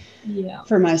set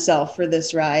for myself for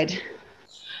this ride.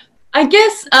 I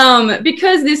guess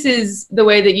because this is the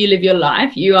way that you live your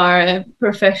life, you are a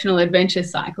professional adventure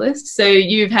cyclist. So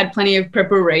you've had plenty of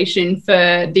preparation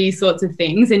for these sorts of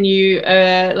things, and you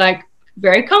are like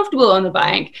very comfortable on the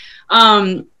bike.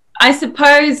 I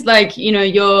suppose, like, you know,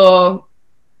 your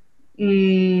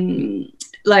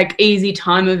like easy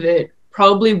time of it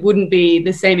probably wouldn't be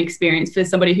the same experience for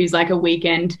somebody who's like a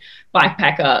weekend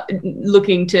bikepacker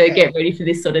looking to get ready for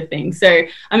this sort of thing. So,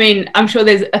 I mean, I'm sure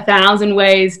there's 1,000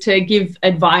 ways to give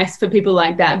advice for people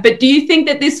like that. But do you think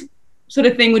that this sort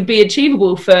of thing would be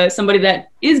achievable for somebody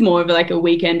that is more of like a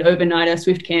weekend overnighter,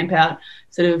 swift camp out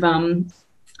sort of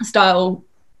style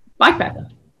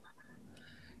bikepacker?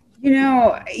 You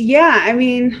know, yeah, I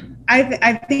mean,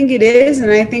 I think it is, and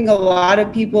I think a lot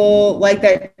of people like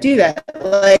that do that.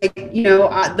 Like, you know,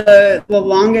 the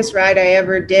longest ride I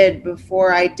ever did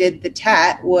before I did the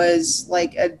TAT was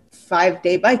like a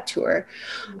 5-day bike tour.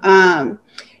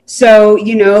 So,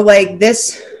 you know, like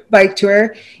this bike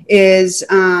tour is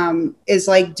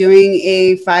like doing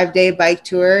a 5-day bike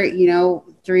tour, you know,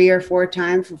 3 or 4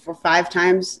 times for 5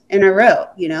 times in a row,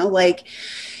 you know, like.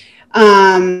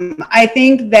 I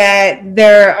think that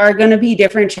there are going to be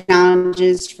different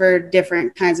challenges for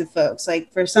different kinds of folks.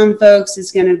 Like for some folks,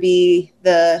 it's going to be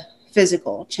the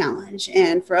physical challenge.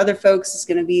 And for other folks, it's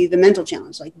going to be the mental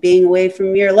challenge, like being away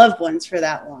from your loved ones for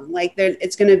that long. Like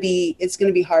it's going to be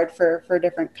hard for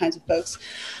different kinds of folks.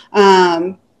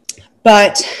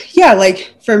 But yeah,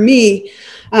 like for me,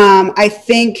 I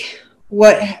think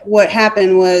what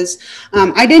happened was,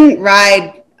 I didn't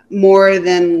ride more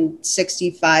than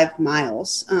 65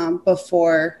 miles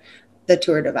before the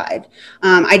Tour Divide.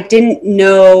 I didn't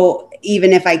know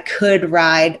even if I could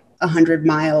ride 100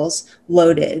 miles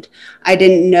loaded. I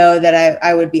didn't know that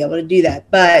I would be able to do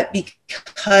that. But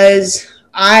because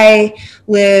I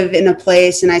live in a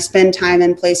place and I spend time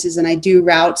in places and I do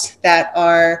routes that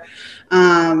are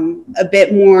a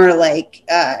bit more like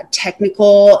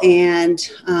technical and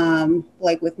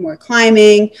like with more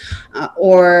climbing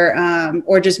or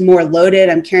just more loaded.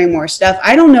 I'm carrying more stuff.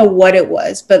 I don't know what it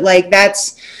was, but like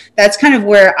that's kind of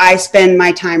where I spend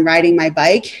my time riding my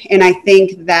bike. And I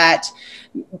think that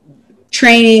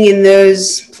training in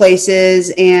those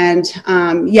places and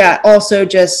also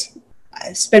just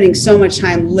spending so much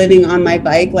time living on my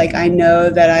bike, like I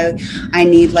know that I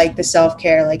need like the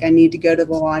self-care, like I need to go to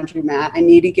the laundromat, I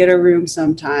need to get a room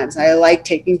sometimes, I like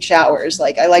taking showers,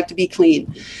 like I like to be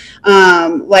clean.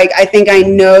 Like I think I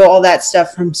know all that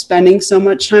stuff from spending so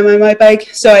much time on my bike.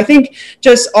 So I think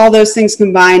just all those things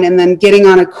combined, and then getting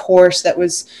on a course that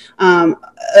was a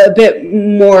bit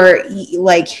more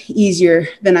like easier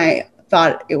than I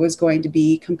thought it was going to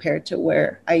be compared to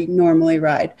where I normally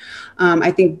ride.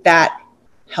 I think that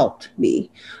helped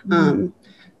me,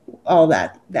 all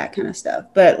that kind of stuff.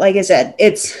 But like I said,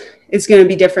 it's going to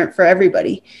be different for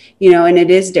everybody, you know, and it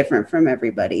is different from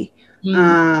everybody.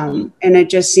 And it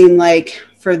just seemed like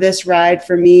for this ride,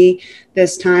 for me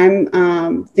this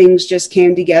time, things just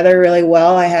came together really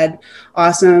well. I had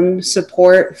awesome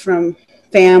support from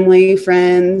family,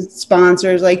 friends,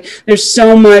 sponsors. Like there's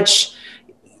so much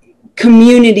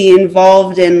community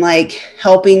involved in like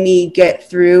helping me get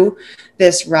through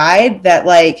this ride that,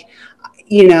 like,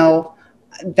 you know,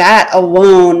 that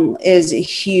alone is a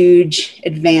huge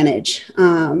advantage.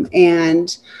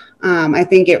 I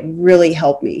think it really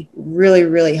helped me,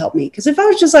 really helped me. Because if I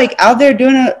was just like out there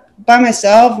doing it by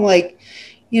myself, like,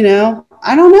 you know,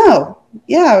 I don't know.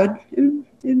 Yeah,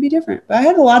 it'd be different. But I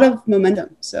had a lot of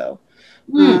momentum. So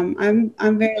I'm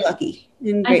very lucky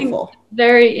and grateful.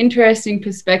 Very interesting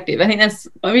perspective. I think that's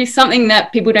maybe something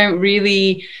that people don't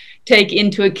really take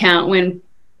into account when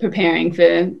preparing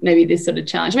for maybe this sort of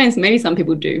challenge. I mean, maybe some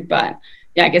people do, but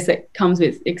yeah, I guess it comes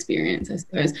with experience, I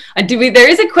suppose. There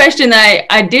is a question that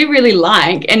I do really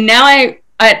like, and now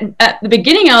at the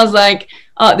beginning I was like,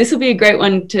 oh, this will be a great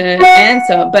one to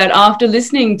answer, but after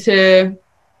listening to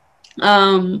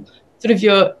sort of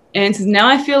your answers, now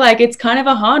I feel like it's kind of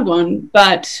a hard one.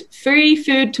 But Free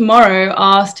Food Tomorrow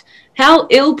asked, how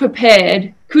ill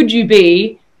prepared could you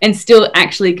be and still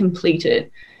actually complete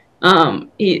it?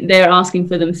 They're asking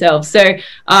for themselves. So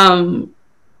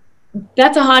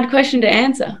that's a hard question to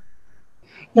answer.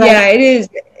 Yeah, it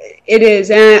is.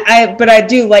 And I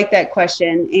do like that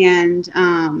question. And,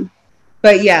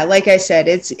 but yeah, like I said,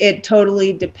 it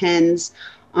totally depends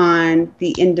on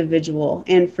the individual.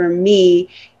 And for me,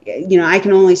 you know, I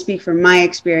can only speak from my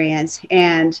experience,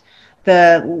 and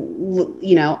I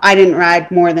didn't ride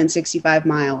more than 65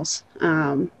 miles.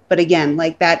 But again,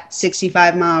 like that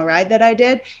 65-mile ride that I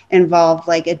did involved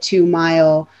like a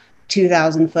 2-mile,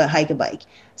 2,000-foot hike-a-bike.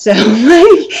 So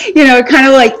like, you know, it kind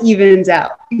of like evens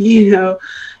out, you know,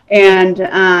 and,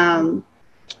 yeah,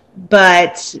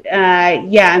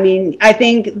 I mean, I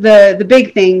think the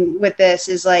big thing with this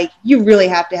is like, you really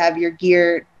have to have your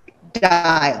gear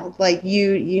dialed. Like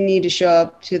you need to show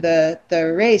up to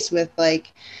the race with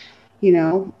like, you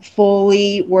know,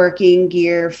 fully working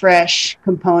gear, fresh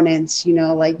components, you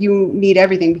know, like you need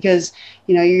everything because,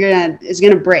 you know, it's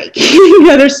going to break. You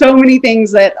know, there's so many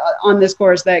things that on this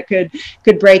course that could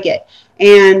break it.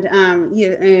 And,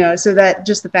 you know, so that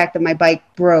just the fact that my bike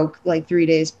broke like 3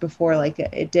 days before, like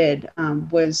it did,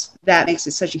 that makes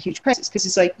it such a huge crisis. Cause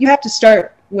it's like, you have to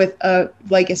start with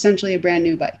like essentially a brand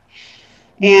new bike.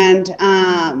 And,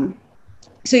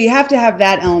 so you have to have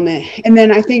that element. And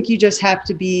then I think you just have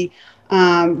to be,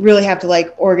 really have to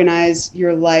like organize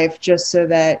your life just so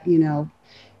that, you know,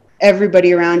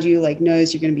 everybody around you like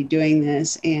knows you're going to be doing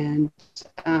this. And,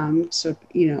 so,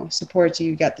 you know, supports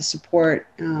you. You got the support,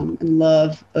 and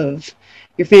love of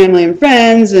your family and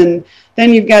friends. And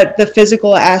then you've got the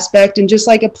physical aspect and just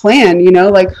like a plan, you know,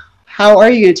 like how are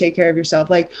you going to take care of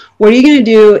yourself? Like, what are you going to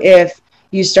do if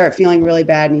you start feeling really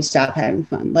bad and you stop having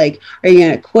fun? Like, are you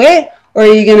going to quit? Or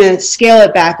are you going to scale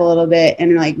it back a little bit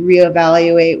and like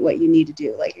reevaluate what you need to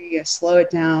do? Like, are you going to slow it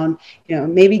down? You know,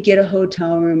 maybe get a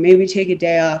hotel room, maybe take a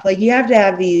day off. Like, you have to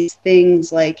have these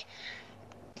things like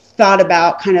thought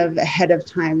about kind of ahead of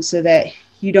time so that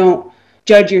you don't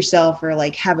judge yourself or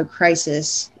like have a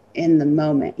crisis in the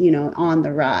moment, you know, on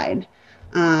the ride.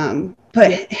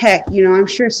 But heck, you know, I'm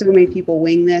sure so many people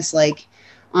wing this. Like,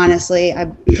 honestly,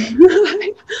 I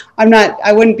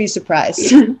wouldn't be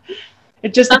surprised.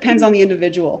 It just depends on the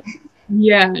individual.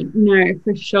 Yeah, no,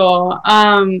 for sure.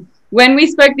 When we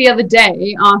spoke the other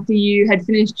day after you had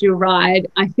finished your ride,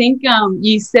 I think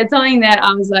you said something that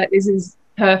I was like, this is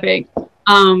perfect.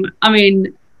 I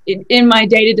mean, in my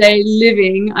day-to-day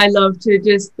living, I love to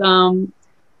just,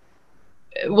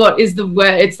 what is the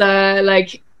word? It's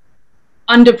like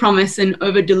under promise and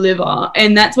over deliver,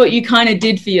 and that's what you kind of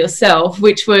did for yourself,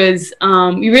 which was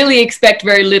you really expect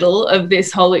very little of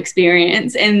this whole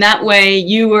experience, and that way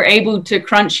you were able to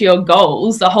crunch your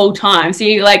goals the whole time. So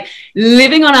you're like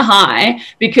living on a high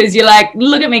because you're like,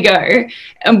 look at me go.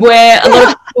 And where a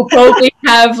lot of people probably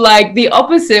have like the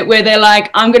opposite, where they're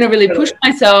like, I'm going to really push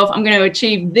myself, I'm going to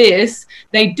achieve this.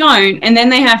 They don't, and then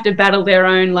they have to battle their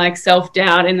own like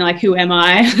self-doubt and like, who am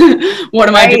I? What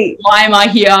am I doing? Why am I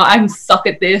here? I'm suck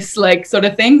at this, like, sort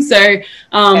of thing. So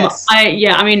yes.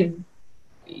 I mean,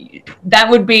 that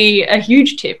would be a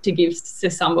huge tip to give to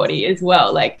somebody as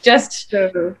well. Like, just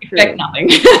expect nothing.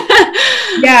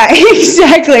 Yeah,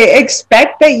 exactly.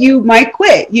 Expect that you might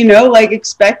quit, you know, like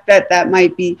expect that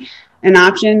might be an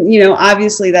option. You know,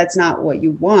 obviously that's not what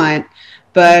you want,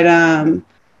 but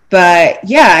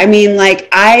yeah, I mean, like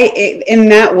in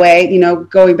that way, you know,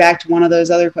 going back to one of those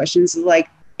other questions, like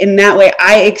in that way,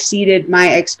 I exceeded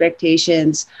my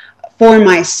expectations for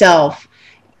myself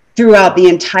throughout the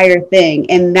entire thing.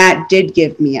 And that did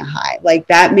give me a high. Like,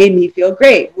 that made me feel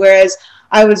great. Whereas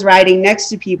I was riding next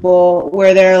to people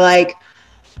where they're like,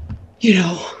 you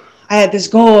know, I had this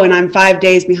goal and I'm 5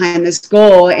 days behind this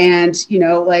goal. And, you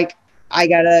know, like, I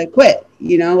gotta quit,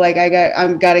 you know, like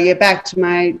I'm gotta get back to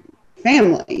my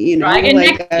family, you know, right.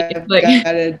 Like,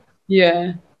 gotta,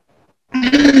 yeah.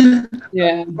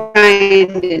 Yeah.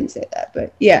 Brian didn't say that,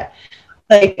 but yeah,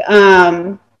 like,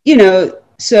 you know,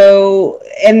 so,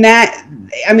 and that,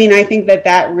 I mean, I think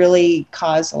that really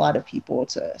caused a lot of people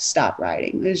to stop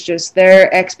riding. It's just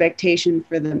their expectation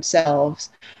for themselves,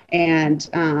 and,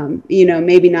 you know,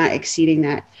 maybe not exceeding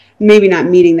that, maybe not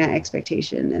meeting that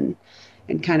expectation,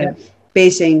 and kind of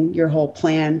basing your whole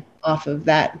plan off of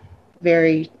that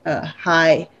very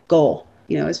high goal.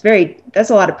 You know, that's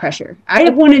a lot of pressure. I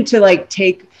wanted to like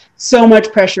take so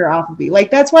much pressure off of me. Like,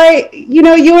 that's why, you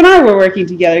know, you and I were working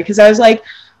together, because I was like,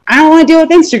 I don't want to deal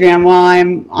with Instagram while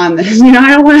I'm on this, you know,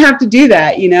 I don't want to have to do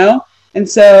that, you know? And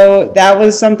so that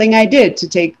was something I did to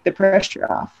take the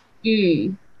pressure off.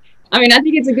 I mean, I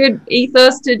think it's a good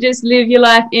ethos to just live your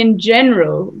life in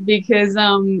general, because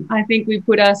I think we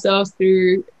put ourselves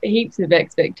through heaps of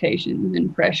expectations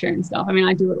and pressure and stuff. I mean,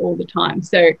 I do it all the time.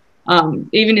 So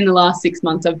even in the last 6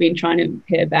 months, I've been trying to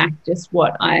pare back just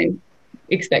what I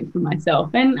expect from myself,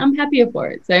 and I'm happier for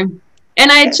it. So,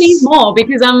 and I achieve more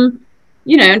because I'm,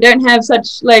 you know, don't have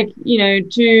such like, you know,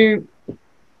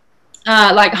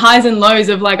 like highs and lows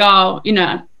of like, oh, you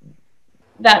know,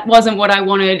 that wasn't what I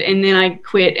wanted, and then I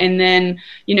quit, and then,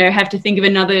 you know, have to think of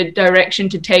another direction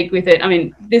to take with it. I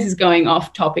mean, this is going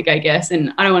off topic, I guess,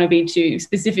 and I don't want to be too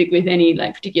specific with any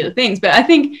like particular things, but I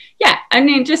think, yeah, I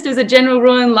mean, just as a general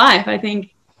rule in life, I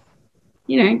think,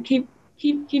 you know, keep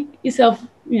yourself,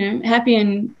 you know, happy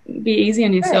and be easy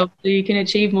on yourself so you can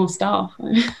achieve more stuff.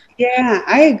 Yeah,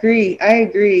 I agree.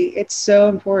 It's so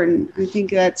important. I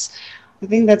think that's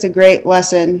a great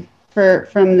lesson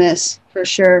from this, for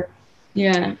sure.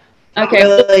 Yeah. Okay.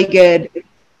 Really good.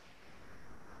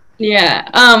 Yeah.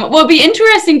 Well, it'd be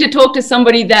interesting to talk to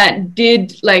somebody that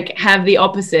did like have the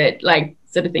opposite, like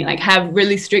sort of thing, like have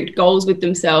really strict goals with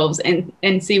themselves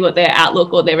and see what their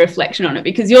outlook or their reflection on it,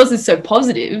 because yours is so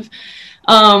positive.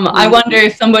 I wonder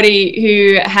if somebody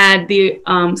who had the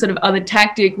sort of other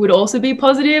tactic would also be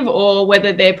positive, or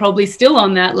whether they're probably still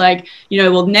on that, like, you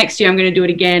know, well, next year I'm going to do it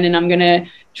again and I'm going to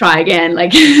try again,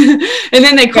 like, and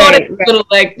then they caught a little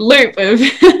like loop of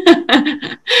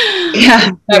that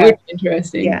would be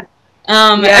interesting. Yeah.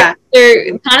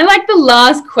 So kind of like the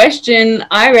last question,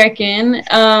 I reckon,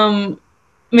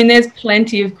 I mean, there's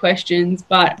plenty of questions,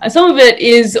 but some of it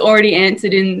is already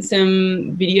answered in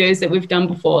some videos that we've done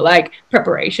before, like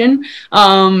preparation.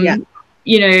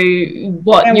 You know,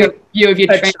 what your view of your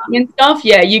training and stuff.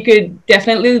 Yeah, you could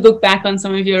definitely look back on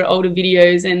some of your older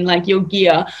videos and like your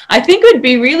gear. I think it would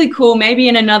be really cool, maybe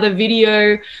in another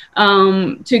video,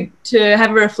 to have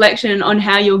a reflection on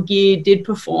how your gear did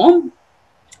perform.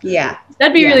 Yeah,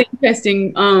 that'd be really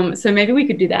interesting. So maybe we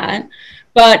could do that.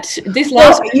 But this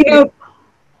last, you know.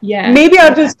 Yeah. Maybe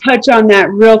I'll just touch on that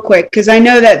real quick, because I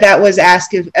know that was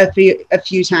asked a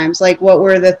few times. Like, what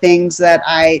were the things that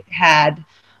I had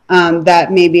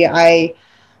that maybe I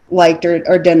liked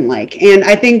or didn't like? And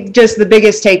I think just the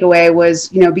biggest takeaway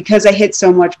was, you know, because I hit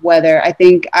so much weather, I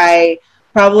think I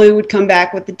probably would come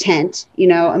back with the tent, you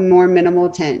know, a more minimal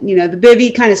tent. You know, the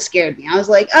bivvy kind of scared me. I was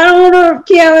like, I don't want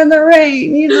to camp in the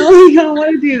rain, you know, I don't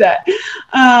want to do that.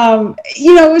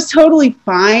 You know, it was totally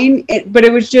fine, but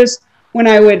it was just, when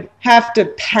I would have to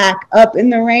pack up in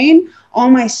the rain, all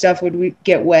my stuff would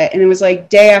get wet. And it was like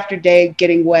day after day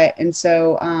getting wet. And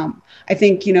so I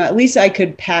think, you know, at least I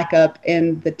could pack up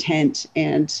in the tent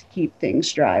and keep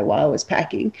things dry while I was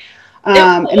packing.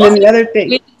 And then the other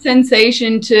thing.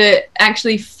 Sensation to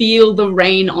actually feel the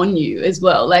rain on you as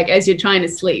well, like as you're trying to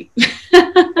sleep.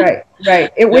 Right.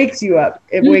 It wakes you up.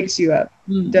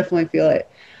 Definitely feel it.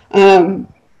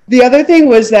 The other thing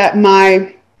was that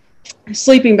my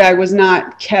sleeping bag was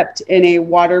not kept in a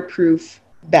waterproof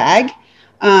bag.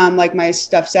 Like my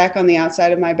stuff sack on the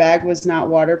outside of my bag was not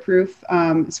waterproof.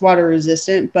 It's water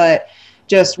resistant, but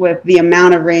just with the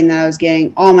amount of rain that I was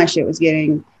getting, all my shit was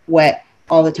getting wet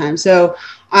all the time. So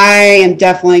I am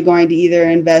definitely going to either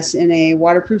invest in a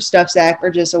waterproof stuff sack or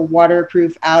just a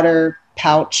waterproof outer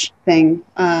pouch thing.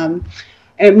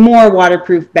 And more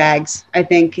waterproof bags, I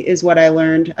think, is what I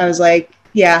learned. I was like,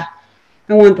 yeah,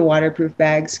 I want the waterproof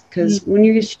bags, because when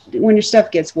your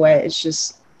stuff gets wet,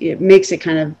 it makes it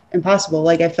kind of impossible.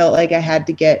 Like I felt like I had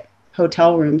to get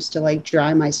hotel rooms to like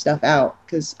dry my stuff out,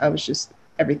 because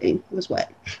everything was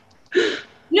wet.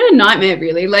 A nightmare,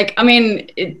 really. Like, I mean,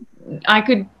 I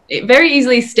could very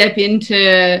easily step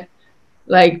into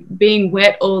like being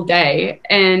wet all day,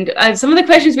 and some of the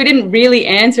questions we didn't really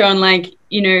answer on, like,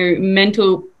 you know,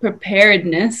 mental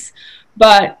preparedness,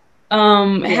 but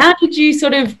how did you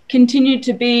sort of continue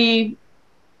to be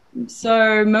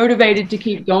so motivated to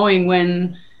keep going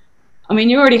when, I mean,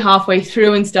 you're already halfway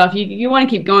through and stuff, you want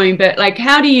to keep going, but like,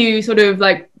 how do you sort of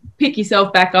like pick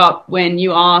yourself back up when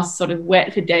you are sort of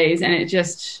wet for days and it's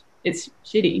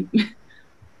shitty?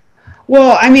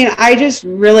 Well, I mean, I just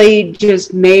really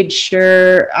just made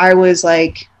sure I was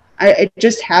like, it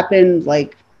just happened,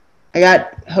 like, I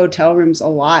got hotel rooms a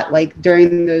lot, like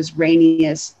during those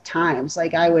rainiest times.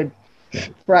 Like I would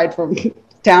ride from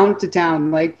town to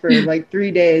town, like for like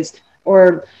 3 days,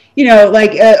 or, you know,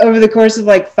 like over the course of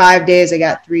like 5 days, I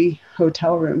got 3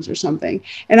 hotel rooms or something.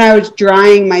 And I was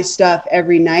drying my stuff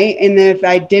every night. And then if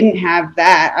I didn't have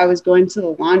that, I was going to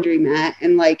the laundromat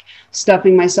and like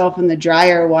stuffing myself in the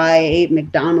dryer while I ate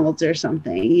McDonald's or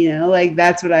something, you know, like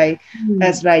that's what I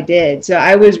did. So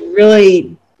I was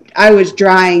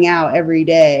drying out every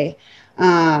day.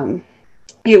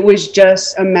 It was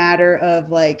just a matter of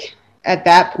like, at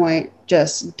that point,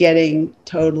 just getting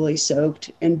totally soaked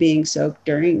and being soaked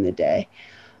during the day.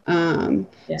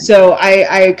 So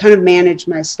I kind of managed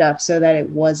my stuff so that it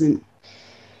wasn't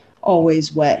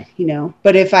always wet, you know,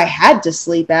 but if I had to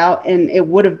sleep out, and it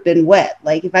would have been wet,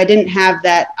 like if I didn't have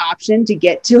that option to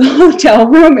get to a hotel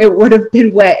room, it would have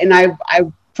been wet, and I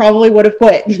probably would have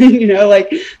quit, you know,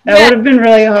 like that would have been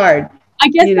really hard. I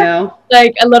guess you know.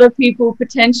 like a lot of people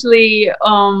potentially,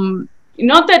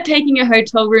 not that taking a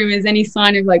hotel room is any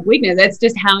sign of like weakness. That's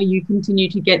just how you continue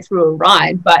to get through a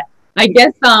ride. But I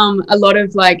guess a lot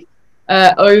of like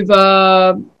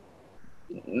over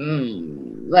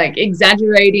like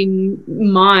exaggerating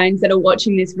minds that are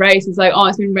watching this race is like, oh,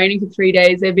 it's been raining for 3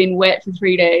 days. They've been wet for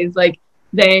 3 days. Like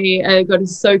they got a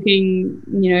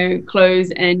soaking,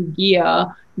 clothes and gear.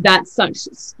 That's such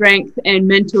strength and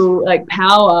mental like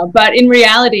power. But in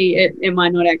reality, it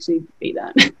might not actually be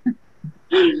that.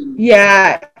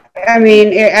 Yeah, I mean,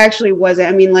 it actually wasn't.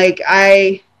 I mean, like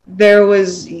there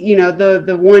was,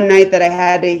 the one night that I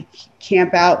had to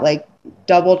camp out like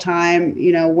double time,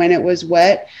 when it was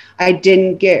wet, I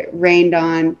didn't get rained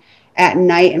on at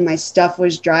night and my stuff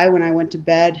was dry when I went to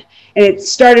bed. And it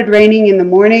started raining in the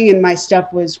morning and my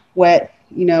stuff was wet,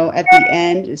 at the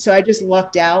end. So I just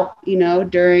lucked out,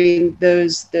 during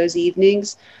those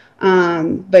evenings.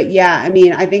 But yeah, I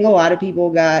mean, I think a lot of people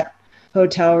got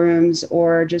hotel rooms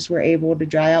or just were able to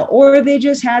dry out, or they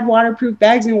just had waterproof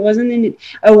bags and it wasn't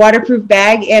a waterproof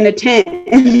bag and a tent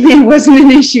and it wasn't an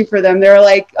issue for them. They were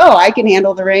like, oh, I can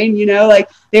handle the rain, like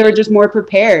they were just more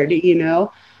prepared,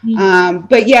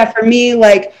 But yeah, for me,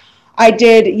 like I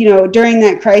did, during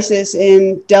that crisis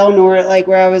in Del Norte, like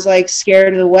where I was like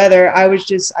scared of the weather,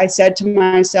 I said to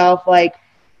myself, like,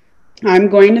 I'm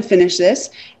going to finish this.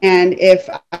 And if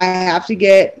I have to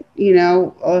get,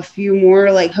 a few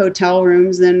more like hotel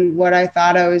rooms than what I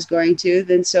thought I was going to,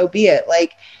 then so be it.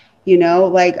 Like,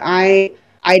 like I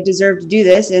deserve to do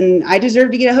this and I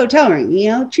deserve to get a hotel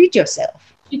room, treat yourself.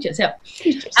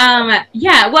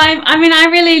 Yeah, well, I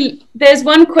mean, there's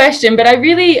one question, but I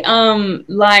really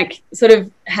like sort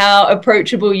of how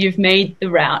approachable you've made the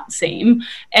route seem,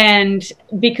 and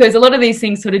because a lot of these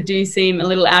things sort of do seem a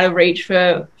little out of reach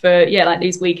for like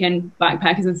these weekend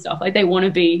bikepackers and stuff. Like they want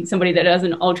to be somebody that does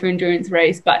an ultra endurance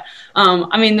race, but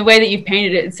I mean, the way that you've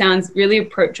painted it sounds really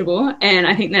approachable, and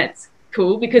I think that's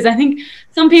cool, because I think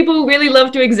some people really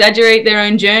love to exaggerate their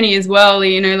own journey as well.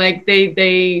 Like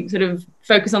they sort of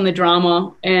focus on the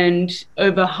drama and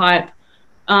overhype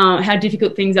how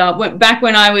difficult things are. Back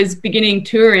when I was beginning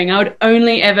touring, I would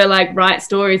only ever like write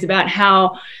stories about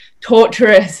how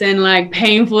torturous and like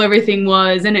painful everything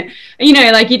was, and it,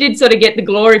 like you did sort of get the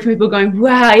glory from people going,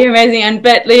 wow, you're amazing, and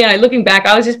but looking back,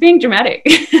 I was just being dramatic.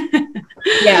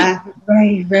 Yeah,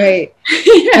 right.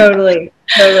 Yeah.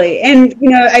 Totally. And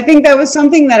I think that was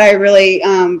something that I really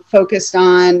focused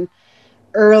on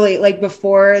early, like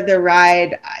before the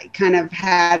ride. I kind of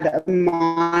had a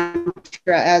mantra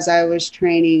as I was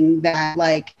training that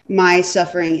like my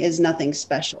suffering is nothing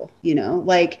special,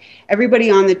 like everybody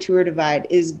on the Tour Divide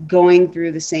is going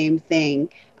through the same thing,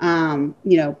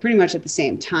 pretty much at the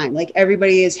same time. Like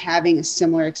everybody is having a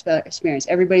similar experience.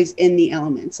 Everybody's in the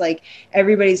elements, like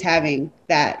everybody's having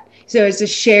that. So it's a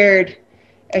shared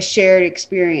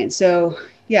experience. So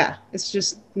yeah, it's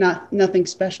just nothing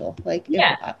special. Like,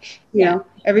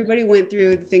 everybody went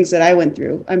through the things that I went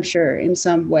through, I'm sure, in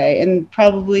some way, and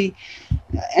probably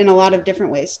in a lot of different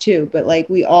ways too. But like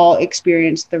we all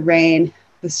experienced the rain,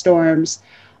 the storms.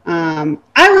 I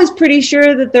was pretty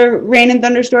sure that the rain and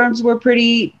thunderstorms were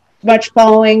pretty much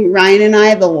following Ryan and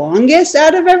I the longest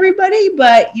out of everybody.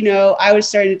 But, I was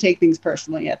starting to take things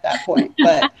personally at that point.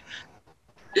 But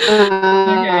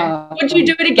okay. Would you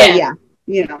do it again?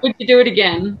 Yeah. Would you do it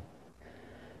again?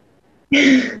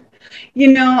 I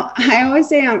always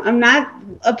say I'm not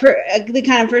the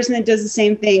kind of person that does the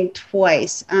same thing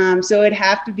twice. So it'd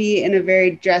have to be in a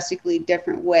very drastically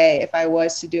different way if I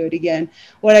was to do it again.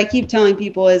 What I keep telling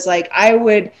people is like, I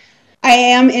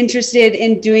am interested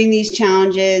in doing these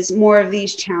challenges, more of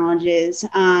these challenges,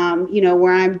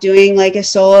 where I'm doing like a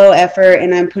solo effort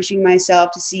and I'm pushing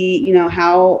myself to see,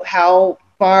 how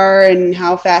far and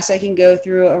how fast I can go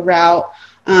through a route.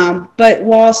 But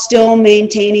while still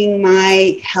maintaining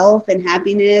my health and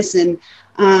happiness and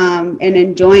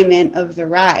enjoyment of the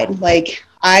ride. Like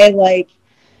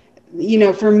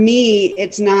for me,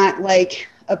 it's not like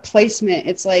a placement.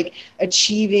 It's like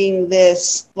achieving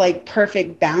this like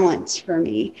perfect balance for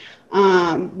me,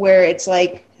 where it's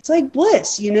like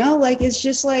bliss, like it's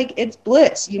just like, it's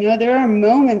bliss. There are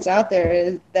moments out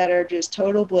there that are just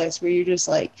total bliss where you're just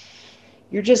like,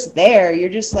 you're just there. You're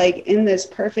just like in this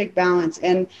perfect balance.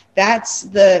 And that's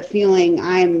the feeling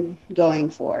I'm going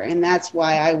for. And that's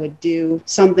why I would do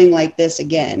something like this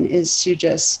again, is to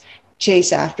just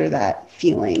chase after that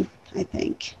feeling, I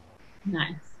think.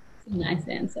 Nice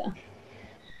answer.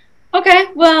 Okay,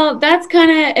 well, that's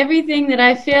kind of everything that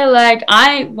I feel like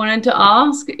I wanted to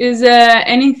ask. Is there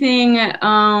anything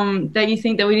that you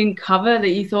think that we didn't cover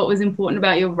that you thought was important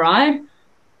about your ride?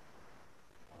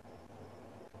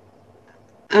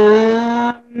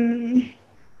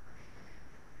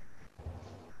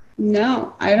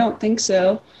 No, I don't think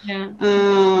so. Yeah.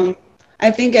 I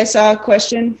think I saw a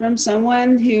question from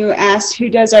someone who asked who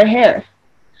does our hair.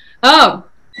 Oh,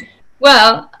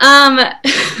 well,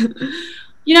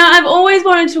 you know, I've always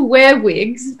wanted to wear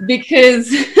wigs because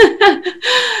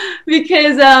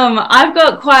because I've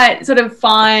got quite sort of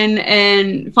fine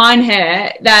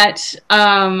hair that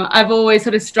I've always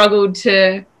sort of struggled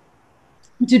to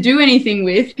do anything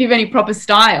with, give any proper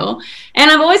style. And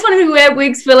I've always wanted to wear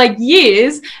wigs for like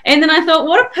years. And then I thought,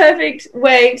 what a perfect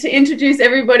way to introduce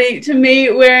everybody to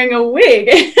me wearing a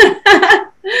wig.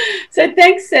 So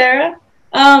thanks, Sarah.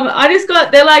 I just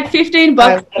got, they're like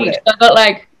 $15 each. I got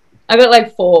like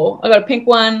 4. I got a pink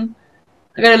one.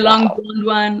 I got a long blonde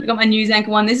one. I got my news anchor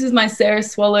one. This is my Sarah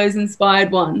Swallows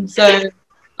inspired one. So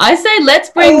I say let's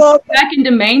bring it back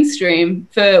into mainstream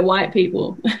for white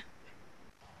people.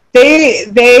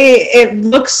 It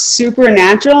looks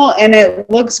supernatural and it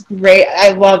looks great.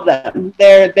 I love them.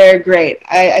 They're great.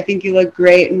 I think you look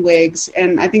great in wigs,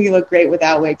 and I think you look great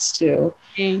without wigs too.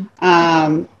 Mm.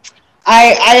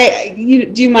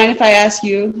 Do you mind if I ask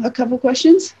you a couple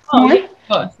questions? Oh, yeah, of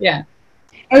course, yeah.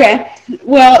 Okay.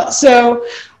 Well, so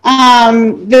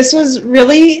this was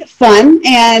really fun,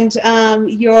 and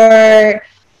your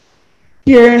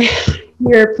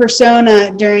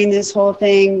persona during this whole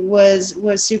thing was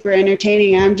super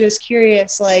entertaining. I'm just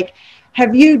curious, like,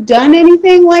 have you done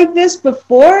anything like this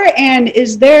before? And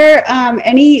is there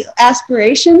any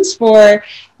aspirations for,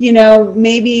 you know,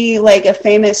 maybe like a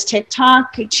famous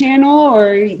TikTok channel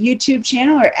or YouTube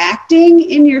channel or acting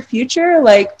in your future?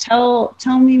 Like, tell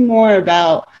me more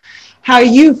about how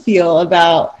you feel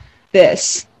about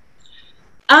this.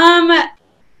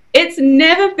 It's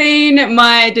never been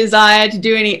my desire to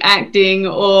do any acting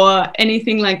or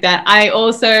anything like that. I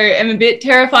also am a bit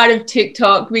terrified of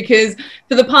TikTok because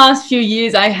for the past few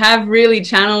years, I have really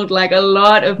channeled like a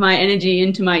lot of my energy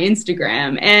into my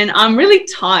Instagram, and I'm really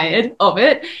tired of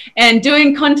it. And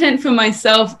doing content for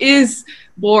myself is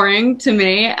boring to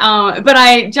me, but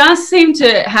I just seem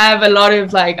to have a lot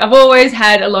of I've always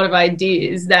had a lot of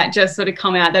ideas that just sort of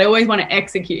come out that I always want to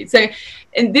execute. So,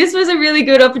 and this was a really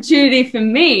good opportunity for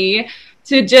me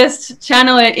to just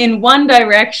channel it in one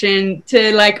direction,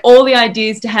 to like all the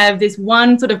ideas to have this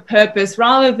one sort of purpose,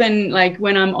 rather than like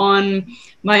when I'm on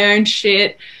my own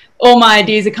shit, all my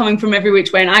ideas are coming from every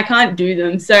which way and I can't do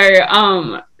them. So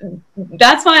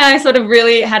that's why I sort of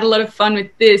really had a lot of fun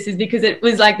with this, is because it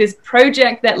was like this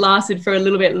project that lasted for a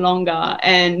little bit longer,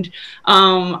 and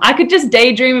I could just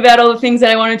daydream about all the things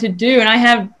that I wanted to do, and I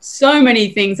have so many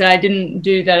things that I didn't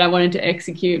do that I wanted to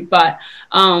execute. But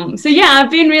so yeah,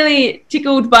 I've been really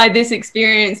tickled by this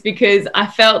experience because I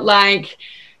felt like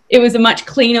it was a much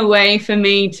cleaner way for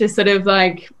me to sort of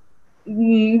like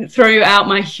throw out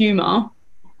my humor.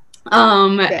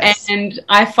 Yes. And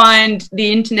I find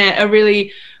the internet a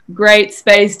really great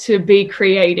space to be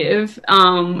creative,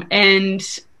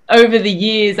 and over the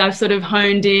years I've sort of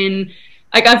honed in,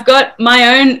 like I've got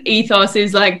my own ethos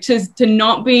is like to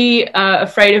not be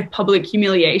afraid of public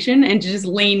humiliation and to just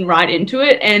lean right into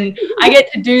it, and I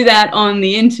get to do that on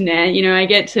the internet. You know, I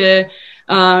get to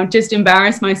just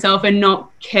embarrass myself and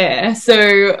not care.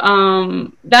 So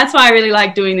that's why I really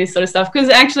like doing this sort of stuff, because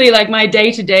actually like my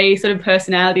day-to-day sort of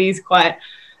personality is quite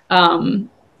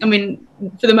I mean,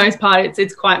 for the most part,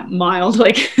 it's quite mild.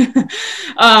 Like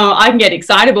I can get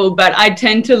excitable, but I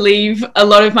tend to leave a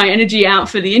lot of my energy out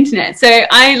for the internet. So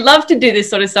I love to do this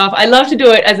sort of stuff. I love to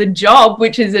do it as a job,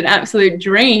 which is an absolute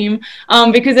dream,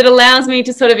 because it allows me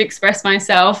to sort of express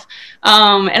myself.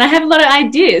 And I have a lot of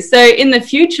ideas. So in the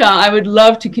future, I would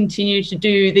love to continue to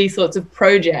do these sorts of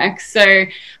projects. So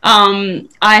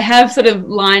I have sort of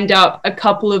lined up a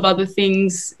couple of other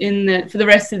things for the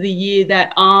rest of the year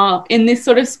that are in this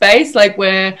sort of space, like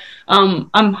where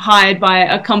I'm hired by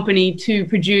a company to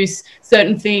produce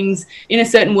certain things in a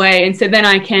certain way, and so then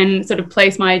I can sort of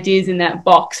place my ideas in that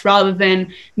box rather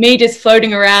than me just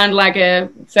floating around like a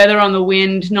feather on the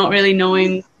wind, not really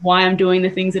knowing why I'm doing the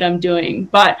things that I'm doing.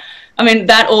 But I mean,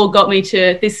 that all got me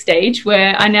to this stage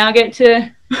where I now get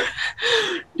to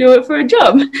do it for a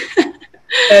job.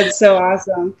 That's so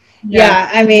awesome. Yeah,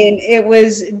 I mean, it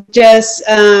was just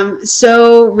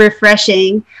so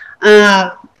refreshing.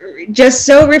 Just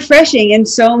so refreshing in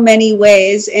so many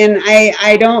ways, and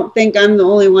I don't think I'm the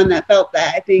only one that felt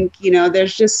that. I think, you know,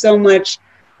 there's just so much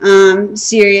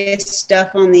serious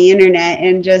stuff on the internet,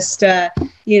 and just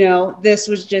you know, this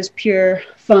was just pure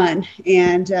fun.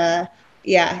 And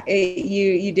yeah,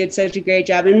 you did such a great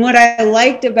job. And what I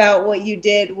liked about what you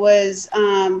did was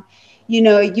you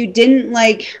know, you didn't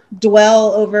like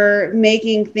dwell over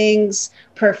making things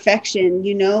perfection,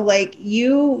 you know, like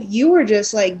you were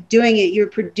just like doing it, you're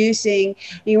producing,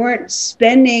 you weren't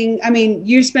spending, I mean,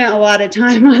 you spent a lot of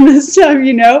time on this stuff,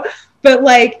 you know, but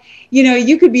like, you know,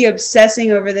 you could be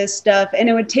obsessing over this stuff and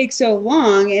it would take so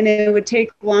long and it would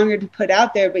take longer to put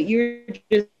out there, but you're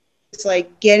just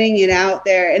like getting it out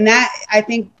there. And that, I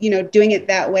think, you know, doing it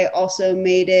that way also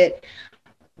made it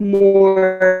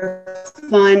more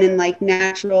fun and like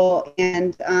natural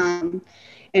and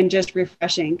just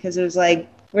refreshing, because it was like,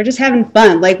 we're just having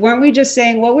fun. Like, weren't we just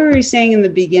saying, what were we saying in the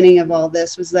beginning of all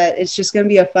this was that it's just going to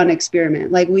be a fun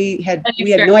experiment. Like we had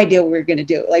no idea what we were going to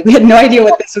do. Like we had no idea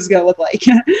what this was going to look like.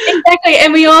 Exactly.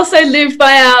 And we also lived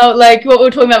by our, like what we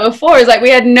were talking about before, is like we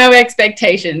had no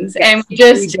expectations, and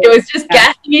it was just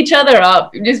gassing each other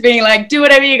up, just being like, do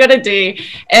whatever you got to do.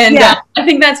 And I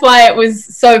think that's why it was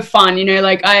so fun, you know,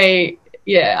 like I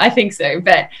think so.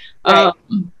 But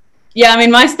yeah, I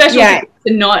mean, my specialty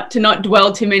is to not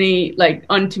dwell too many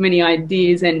on too many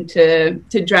ideas and to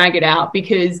drag it out,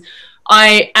 because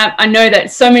I know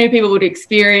that so many people would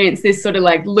experience this sort of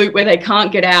like loop where they can't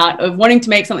get out of wanting to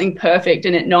make something perfect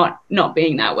and it not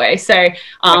being that way. So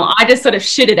I just sort of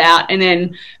shit it out, and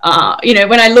then you know,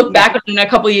 when I look back on it in a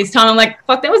couple of years' time, I'm like,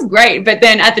 fuck, that was great. But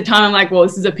then at the time, I'm like, well,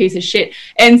 this is a piece of shit.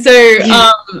 And so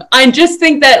I just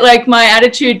think that like my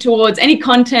attitude towards any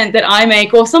content that I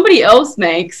make or somebody else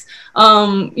makes,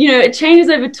 you know, it changes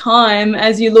over time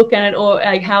as you look at it, or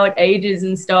like how it ages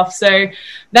and stuff. So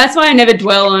that's why I never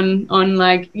dwell on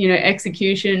like, you know,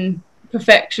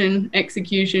 perfecting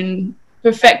execution,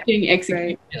 and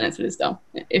that sort of stuff.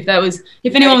 If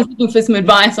anyone was looking for some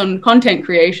advice on content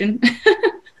creation.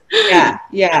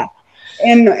 Yeah.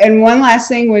 And one last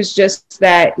thing was just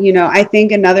that, you know, I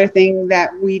think another thing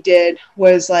that we did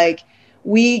was like,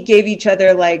 we gave each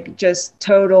other like just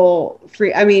total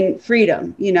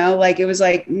freedom, you know, like it was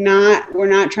like we're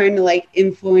not trying to like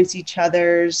influence each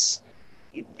other's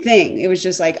thing. It was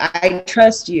just like, I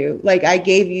trust you. Like I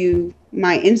gave you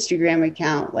my Instagram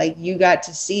account. Like you got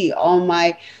to see all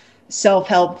my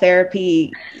self-help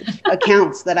therapy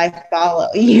accounts that I follow,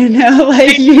 you know,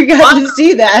 like you got to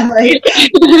see that. Like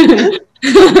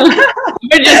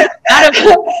you're just out of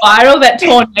spiral, that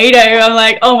tornado. I'm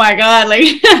like, oh my God,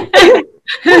 like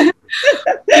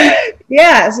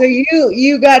yeah, so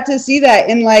you got to see that,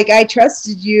 and like I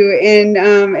trusted you, and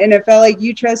it felt like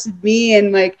you trusted me,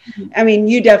 and like I mean,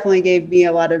 you definitely gave me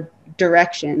a lot of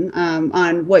direction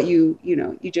on what you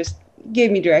know, you just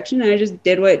gave me direction, and I just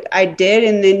did what I did.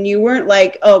 And then you weren't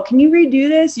like, oh, can you redo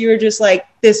this? You were just like,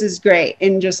 this is great,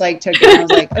 and just like took it. And I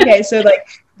was like, okay. So like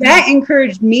that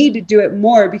encouraged me to do it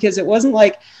more, because it wasn't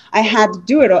like I had to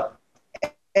do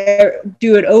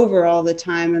it over all the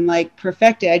time and like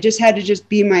perfect it. I just had to just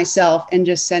be myself and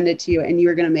just send it to you, and you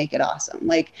were going to make it awesome.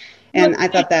 Like, and I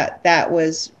thought that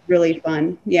was really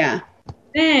fun. Yeah.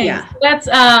 Thanks. Yeah. That's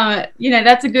you know,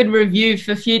 that's a good review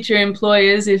for future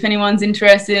employers. If anyone's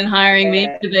interested in hiring me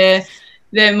for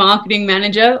their marketing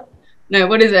manager. No,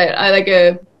 what is it? I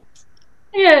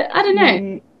don't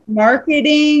know.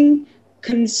 Marketing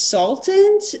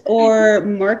consultant or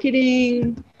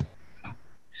marketing,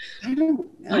 I don't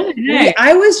know.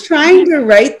 I was trying to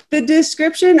write the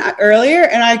description earlier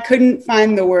and I couldn't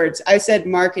find the words. I said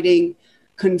marketing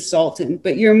consultant,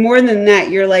 but you're more than that.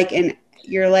 You're like a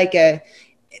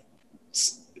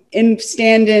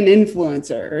stand-in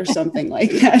influencer or something like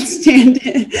that.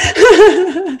 Stand-in.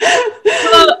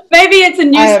 Well, maybe it's a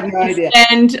new. I have no idea.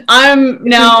 And I'm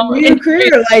now in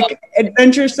career, like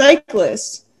adventure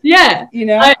cyclist. Yeah, you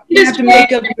know, you have to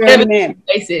make up your own name.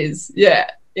 Places.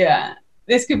 Yeah.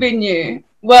 This could be new.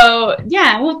 Well,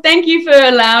 yeah. Well, thank you for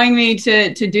allowing me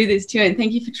to do this too, and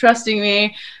thank you for trusting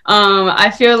me. I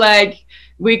feel like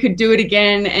we could do it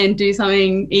again and do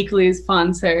something equally as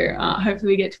fun. So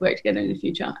hopefully we get to work together in the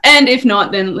future. And if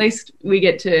not, then at least we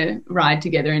get to ride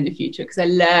together in the future, because I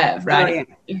love riding.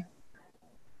 Oh,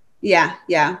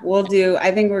 yeah. We'll do.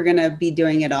 I think we're going to be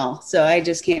doing it all. So I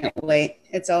just can't wait.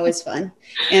 It's always fun.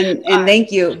 And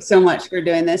thank you so much for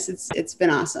doing this. It's been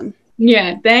awesome.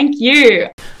 Yeah, thank you.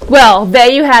 Well,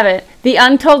 there you have it. The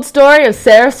untold story of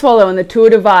Sarah Swallow and the Tour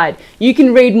Divide. You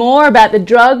can read more about the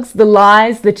drugs, the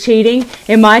lies, the cheating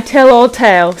in my tell-all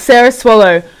tale, Sarah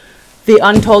Swallow, The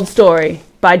Untold Story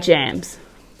by Jams.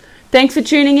 Thanks for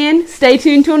tuning in. Stay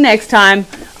tuned till next time.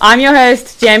 I'm your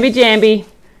host, Jambi Jambi.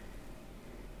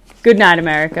 Good night,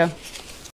 America.